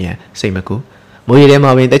သည်မိုးခိုရန်စိတ်မကူမိုးရီထဲမှ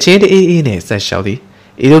ပင်တချင်းတအေးအေးနှင့်ဆက်လျှောက်သည်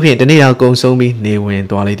ဤသို့ဖြင့်တနေ့တော်ကုံဆုံးပြီးနေဝင်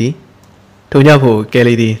သွားလေသည်ထို့ကြောင့်ဖို့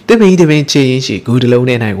ကယ်လီသည်တစ်ပင်တစ်ပင်ချေရင်းရှိဂူ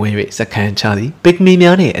တလုံးထဲ၌ဝင်၍စခန်းချသည်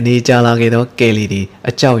ပစ်မီများနှင့်အနေကျလာခဲ့သောကယ်လီ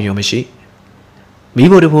သည်အကြောက်ရွံ့မရှိမိ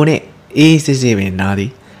ဖို့တဖို့နှင့်အေးစစ်စစ်ပင်နာ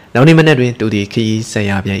သည်နောက်နေ့မနက်တွင်သူသည်ခရီး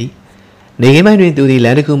ဆက်ရပြန်၏နေခင်းပိုင်းတွင်သူသည်လ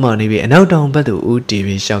မ်းတစ်ခုမှနေပြီးအနောက်တောင်ဘက်သို့ဦး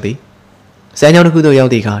တည်ပြီးရှောက်သည်စမ်းကြောင်းတစ်ခုသို့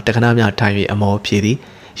ရောက်သည့်အခါတခဏမျှထိုင်၍အမောဖြေသည်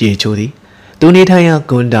ရေချိုးသည်သူနေ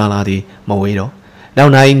ထိုင်ရာဂွန်ဒါလာသည်မဝေးတော့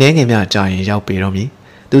နောက်နိုင်နှဲငယ်မျှကြာရင်ရောက်ပေတော့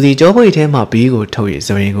မည်သူသည်ကြောပွေထဲမှဘီးကိုထုတ်၍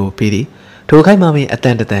စပင်ကိုပြီးသည် ထိုခိုက်မှမင်းအတ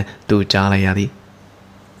န်တန်သူကြားလိုက်ရသည်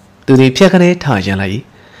သူသည်ဖြက်ခနဲထရန်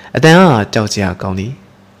လိုက်အတန်အားကြောက်စရာကောင်းသည်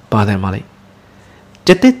ဘာတန်မှလိုက်ကျ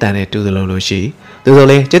က်တစ်တန်နဲ့တူသလိုလိုရှိသို့သော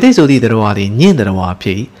လည်းကျက်တစ်ဆိုသည့်တော်ဝါသည်ည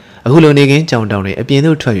င့်တော်ဝါဖြစ်အခုလိုနေကင်းကြောင်တောင်တွင်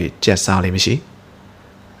အပြင်သို့ထွက်၍ကျက်စားလိမ့်မရှိ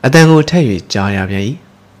အတန်ကိုထက်၍ကြားရပြန်၏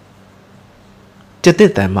ကျက်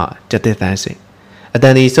တစ်တန်မှကျက်တစ်တန်စဉ်အ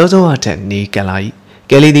တန်သည်စောစောအထက်နေကလာ၏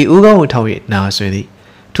ကယ်လီသည်ဦးကောင်းကိုထောက်၍နာဆွေသည်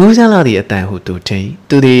ထူးဆန်းလာသည့်အတန်ဟုသူထင်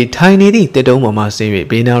သူသည်ထိုင်နေသည့်တစ်တုံးပေါ်မှဆင်း၍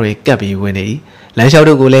ဘေးနားတွင်ကပ်ပြီးဝင်နေ၏လမ်း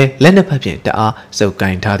လျှောက်တို့ကိုလည်းလက်နှစ်ဖက်ဖြင့်တအားစုပ်ကို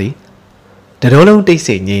င်ထားသည်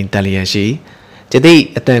တတော်လုံးတိတ်ဆိတ်ငြိမ်တလျက်ရှိကျသည့်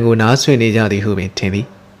အတန်ကိုနားဆွေနေကြသည်ဟုပင်ထင်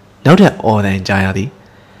သည်နောက်ထပ်အော်တန်ကြားရသည်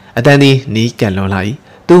အတန်သည်နီးကပ်လွန်လာ၏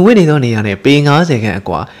သူဝင့်နေသောနေရာနှင့်ပေ90ခန့်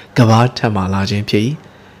အကွာကဘာထပ်မှလာခြင်းဖြစ်၏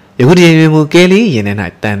ယခုတည်းတွင်မူကယ်လီရင်ထဲ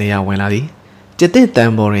၌တန်တရားဝင်လာသည်ကျသည့်တ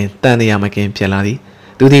န်ပေါ်တွင်တန်တရားမကင်းဖြစ်လာ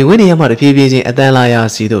သည်သူသည်ဝင့်နေရမှတဖြည်းဖြည်းချင်းအ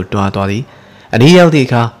တန်လာရာစီသို့တွားသွားသည်အနည်းရောက်သည့်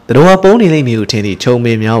အခါသူတော်ပုံးနေလိမ့်မည်ဟုထင်သည့်ခြုံ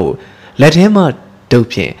မင်းများကိုလက်ထဲမှဒုတ်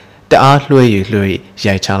ဖြင့်တအားလွှဲ၍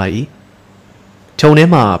ရိုက်ချလိုက်၏ခြုံထဲ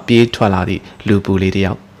မှပြေးထွက်လာသည့်လူပူလေးတစ်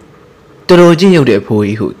ယောက်တော်တော်ချင်းရုပ်တဲ့အဖိုး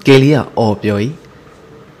ကြီးဟုကယ်လီကအော်ပြော၏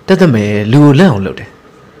တတ်တမဲလူလက်အောင်လုပ်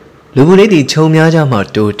တယ်လူပူလေး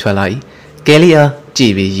သည်ခြုံများကြမှတိုးထွက်လာ၏ကယ်လီအားကြည်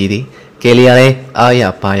ပြီးရည်သည်ကယ်လီကလည်း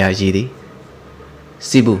အားရပါရရည်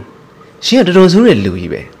သည်စီဘူးရှင်ကတော်တော်ဆိုးတဲ့လူ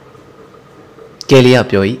ကြီးပဲကယ်လီက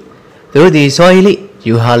ပြော၏သူတို့သည်ဆွာဟီလီ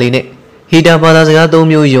ယူဟာလီနှင့်ဟီတာဘာသာစကား၃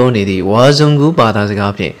မျိုးရောနေသည့်ဝါဇွန်ကူဘာသာ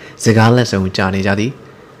စကားဖြင့်စကားလက်ဆောင်ကြားနေကြသည်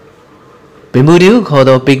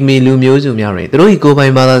ဘင်ဘူဒီဟုခေါ်သောပစ်မီလူမျိုးစုများတွင်သူတို့၏ကိုယ်ပို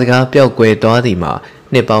င်ဘာသာစကားပျောက်ကွယ်သွားသည်မှာ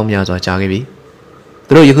နှစ်ပေါင်းများစွာကြာခဲ့ပြီ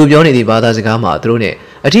သူတို့ယခုပြောနေသည့်ဘာသာစကားမှာသူတို့နှ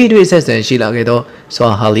င့်အထီးအတွေ့ဆက်ဆံရှိလာခဲ့သော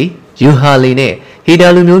ဆွာဟာလီယူဟာလီနှင့်ဟီ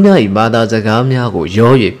တာလူမျိုးများ၏ဘာသာစကားများ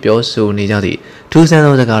ကိုရော၍ပြောဆိုနေကြသည့်ထူးဆန်း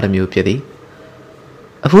သောစကားတစ်မျိုးဖြစ်သည်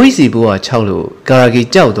အဖိုးစီဘူးက6လို့ကာရာဂီ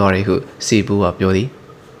ကြောက်သွားတယ်ဟုစီဘူးကပြောသည်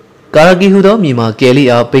ကာရာဂီဟူသောမြေမှာကယ်လီ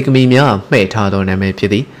အားပိကမီများမှဲ့ထားသောနာ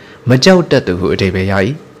မည်ဖြစ်သည်မကြောက်တတ်သူဟုအဓိပ္ပာယ်ရ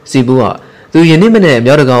၏စီဘူးကသူယနေ့မနေ့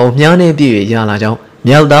မြောက်တကောင်မြားနေပြည့်ရလာကြော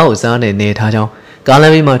င်းမြောက်သားကိုစားနေနေထားကြောင်းကားလ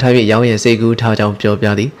မ်းဘေးမှထား၍ရောင်းရစိတ်ကူးထားကြောင်းပြောပြ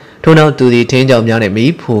သည်ထို့နောက်သူသည်ထင်းကြောင်များနဲ့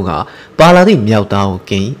မီးဖိုးကပါလာသည့်မြောက်သားကို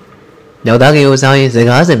ကင်မြောက်သားကင်ကိုစားရင်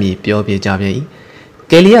စကားစမြည်ပြောပြကြပြန်၏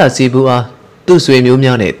ကယ်လီယာစီဘူးအားသူ့ဆွေမျိုး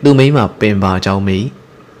များနဲ့သူ့မိန်းမပင်ပါကြောင်း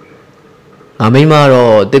မေးငါမိန်း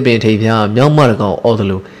မတော့တစ်ပင်ထိပ်ဖျားမြောက်မတကောင်အော်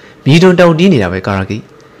သလိုမီးတွန်းတောက်တီးနေတာပဲကာရာဂီ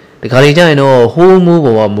တခါလေကျရင်တော့ဟိုးမိုး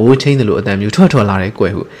ပေါ်ကမိုးချင်းသလိုအတန်မျိုးထွက်လာတဲ့ကွ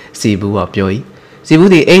ယ်ဟုစီဘူးကပြော၏စီ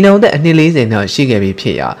ဘူးသည်အိမ်တော်သက်အနှစ်40မြောက်ရှိခဲ့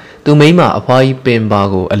ပြီဖြစ်ရာသူမိန်းမအဖွားကြီး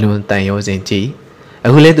ပင်ပါကိုအလွန်တန်ရောစင်ကြည့်အ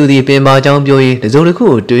ခုလဲသူသည်ပင်ပါကြောင်းပြော၍တစုံ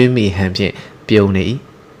တစ်ခုကိုတွေးမိဟန်ဖြင့်ပြုံနေ၏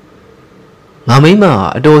ငါမိန်းမ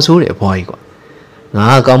အတော်ဆိုးတယ်အဖွားကြီးကွာ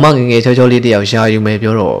ငါကကောင်မငငယ်ချောချောလေးတယောက်ရှာယူမယ်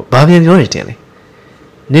ပြောတော့ဘာပြန်ပြောနေ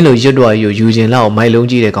တင်လဲနင့်လိုရွတ်တော်ကြီးကိုယူခြင်းလောက်မိုက်လုံး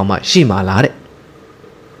ကြီးတဲ့ကောင်မရှိမှလားတဲ့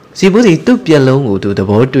စီဘူးစီသူ့ပြက်လုံးကိုသူသ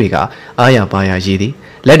ဘောတွေ့ကအားရပါရရည်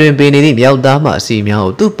သည်လက်တွင်ပေနေသည့်မြောက်သားမှအစီများ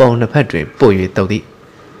ကိုသူ့ပေါင်နှစ်ဖက်တွင်ပို့၍တုပ်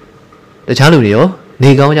သည်တခြားလူတွေရော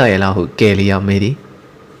နေကောင်းကြရဲ့လားဟုကယ်လီယာမေး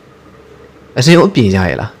သည်အစင်အပြင်ကြ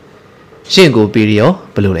ရဲ့လားရှင့်ကိုပီရီ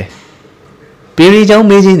ရောဘလို့လဲပီရီကြော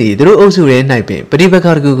င့်မေးခြင်းသည်သူတို့အုပ်စုထဲ၌ပင်ပဋိပက္ခ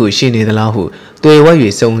တစ်ခုခုရှိနေသလားဟုတွေ့ဝဲ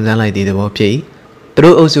၍စုံစမ်းလိုက်သည့်သဘောဖြစ်၏သူ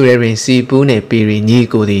တို့အုပ်စုထဲတွင်စီပူးနှင့်ပီရီညီ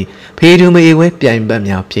ကိုသည်ဖေးတူမအေဝဲပြိုင်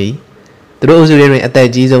ပတ်များဖြစ်၏သူတို့အုပ်စုထဲတွင်အသက်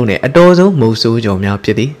ကြီးဆုံးနှင့်အတော်ဆုံးမုတ်ဆိုး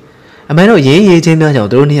ကြော်များဖြစ်သည်အမှန်တော့ရေးရေးချင်းများကြော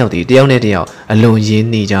င့်သူတို့နှစ်ယောက်သည်တယောက်နဲ့တယောက်အလွန်ရ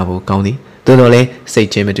င်းနှီးကြဖို့ကောင်းသည်သို့တော်လည်းစိတ်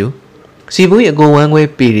ချင်းမတူစီဘူး၏အကိုဝမ်း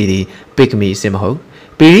ခွဲပီရီသည်ပစ်ကမီစင်မဟုတ်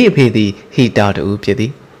ပီရီအဖေသည်ဟီတာတူဖြစ်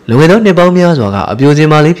သည်လွန်ခဲ့သောနှစ်ပေါင်းများစွာကအပြို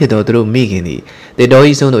စင်မာလေးဖြစ်သောသူတို့မိခင်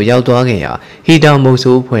သည်တေတော်ဤဆုံးသို့ရောက်သွားခဲ့ရာဟီတာမုတ်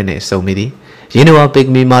ဆိုးအဖွဲ့နှင့်စုံမိသည်ရင်းတော်ပစ်က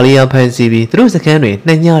မီမာလီယာဖန်စီပြီးသူတို့စခန်းတွင်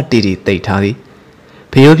နှစ်ညတီတီတိတ်ထား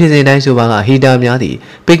သည်ဖေယိုဖြစ်စဉ်တိုင်းဆိုပါကဟီတာများသည်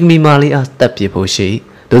ပစ်ကမီမာလီယာတပ်ပစ်ဖို့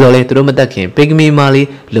ရှိသို့တော်လည်းသူတို့မတက်ခင်ပစ်ကမီမာလီ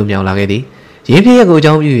လွန်မြောက်လာခဲ့သည်ရင်းဖြစ်ရက်ကို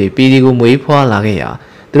အကြောင်းပြု၍ပီဒီကိုမွေးဖွားလာခဲ့ရာ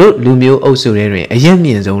သူတို့လူမျိုးအုပ်စုထဲတွင်အ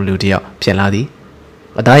ရက်မြင့်ဆုံးလူတစ်ယောက်ဖြစ်လာ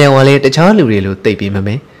သည်အသားရောင်ကလည်းတခြားလူတွေလိုတိတ်ပြီး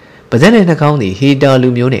မမဲပါဇက်နဲ့နှာခေါင်း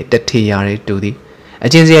သည်ဟီတာလူမျိုးနဲ့တထေရတဲ့တူသည်အ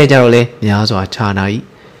ချင်းစရိုက်ကြတော့လဲများစွာခြားနာ၏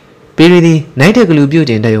ပီရီသည်နိုင်တဲ့ကလူ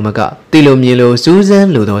ပြုတ်ကျင်တဲ့ယုံမကတီလိုမြင်လိုစူးစမ်း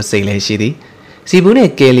လိုသောစိတ်လည်းရှိသည်စီဘူးနဲ့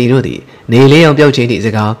ကယ်လီတို့သည်နေလေးအောင်ပြောက်ချင်းသည့်စ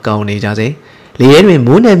ကားကော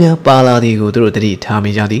င်းနေကြစေလေရဲတွင်မိုးနှံများပါလာသည်ကိုသူတို့သတိထား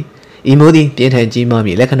မိကြသည်ဤမိုးသည်ပြင်းထန်ကြီးမား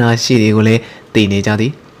မည့်လက္ခဏာရှိသည်ကိုလည်းသိနေကြသ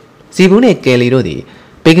ည်စီဘူးနဲ့ကယ်လီတို့သည်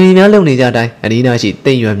ပေကမီများလုံနေကြတိုင်းအနီးနားရှိ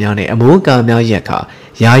တိမ်ရွယ်များနဲ့အမိုးကာများ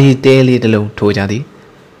ရက်ခါယာယီတဲလေးတစ်လုံးထိုးကြသည်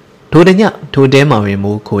ထိုတညထိုတဲမှာပင်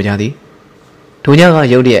မိုးခိုကြသည်ထိုည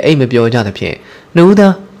ကရုတ်တရက်အိတ်မပြောကြသဖြင့်နှူး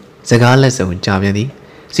သားစကားလက်စုံကြပြန်သည်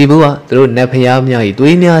စီဘူးကသူတို့နတ်ဖျားများ၏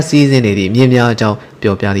သွေးများစီးဆင်းနေသည့်မြင်းများအကြောင်း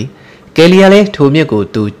ပြောပြသည်ကယ်လီယာလည်းထိုမြစ်ကို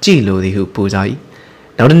သူကြည့်လိုသည်ဟုပူဇော်၏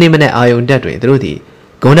နောက်တစ်နေ့မနက်အာယုန်တက်တွင်သူတို့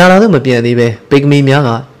သည်ပ ဂွန်ဒါလာတို့မပြန်သေးပဲပိကမီများက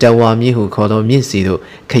တဝါမြစ်ဟုခေါ်သောမြစ်စီတို့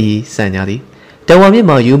ခရီးဆန်ကြသည်တဝါမြစ်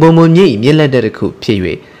မှာယူပုံမမြစ်၏မြစ်လက်တက်တစ်ခုဖြစ်၍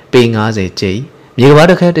ပေ90ကျိမြေကဘာ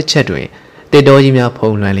တစ်ခါတစ်ချက်တွင်တစ်တော်ကြီးများ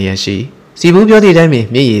ဖုံးလွှမ်းလျက်ရှိစီဘူးပြောသည့်အတိုင်းပင်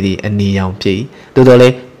မြစ်ရည်သည်အနီရောင်ဖြစ်သို့တော်လ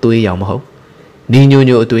ည်းသွေးရောင်မဟုတ်နီညို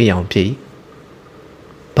ညိုအသွေးရောင်ဖြစ်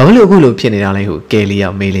ဘာလို့အခုလိုဖြစ်နေတာလဲဟုကယ်လီယော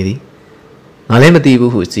က်မေးလေသည်ငါလည်းမသိ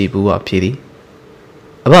ဘူးဟုစီဘူးကဖြေသည်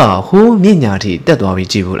အဘဟိုးမြင့်ညာထိတက်သွား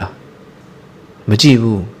ပြီးကြည့်ဘူးလားမကြည့်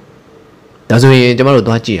ဘူးဒါဆိုရင်ကျမတို့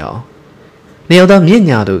သွားကြည့်အောင်နှစ်ယောက်သားမြင့်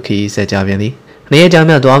ညာတို့ခရီးဆက်ကြပြန်သည်နှစ်ရက်ကြာ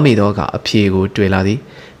မြသွားမိတော့ကအဖြေကိုတွေ့လာသည်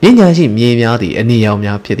မြင့်ညာရှိမြေများသည်အနီရောင်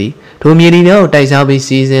များဖြစ်သည်ထိုမြေဒီများကိုတိုက်စားပြီး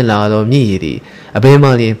စီးဆင်းလာသောမြင့်ရည်သည်အဘဲမှ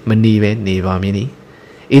လည်းမနီပဲနေပါမည်နီ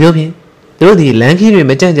ဤသို့ဖြင့်သူတို့သည်လမ်းခီးတွင်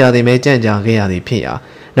မကြန့်ကြသည်မဲကြန့်ကြခဲ့ရသည်ဖြစ်ရာ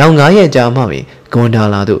နောက်9ရက်ကြာမှပင်ဂွန်ဒါ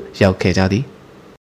လာသို့ရောက်ခဲ့ကြသည်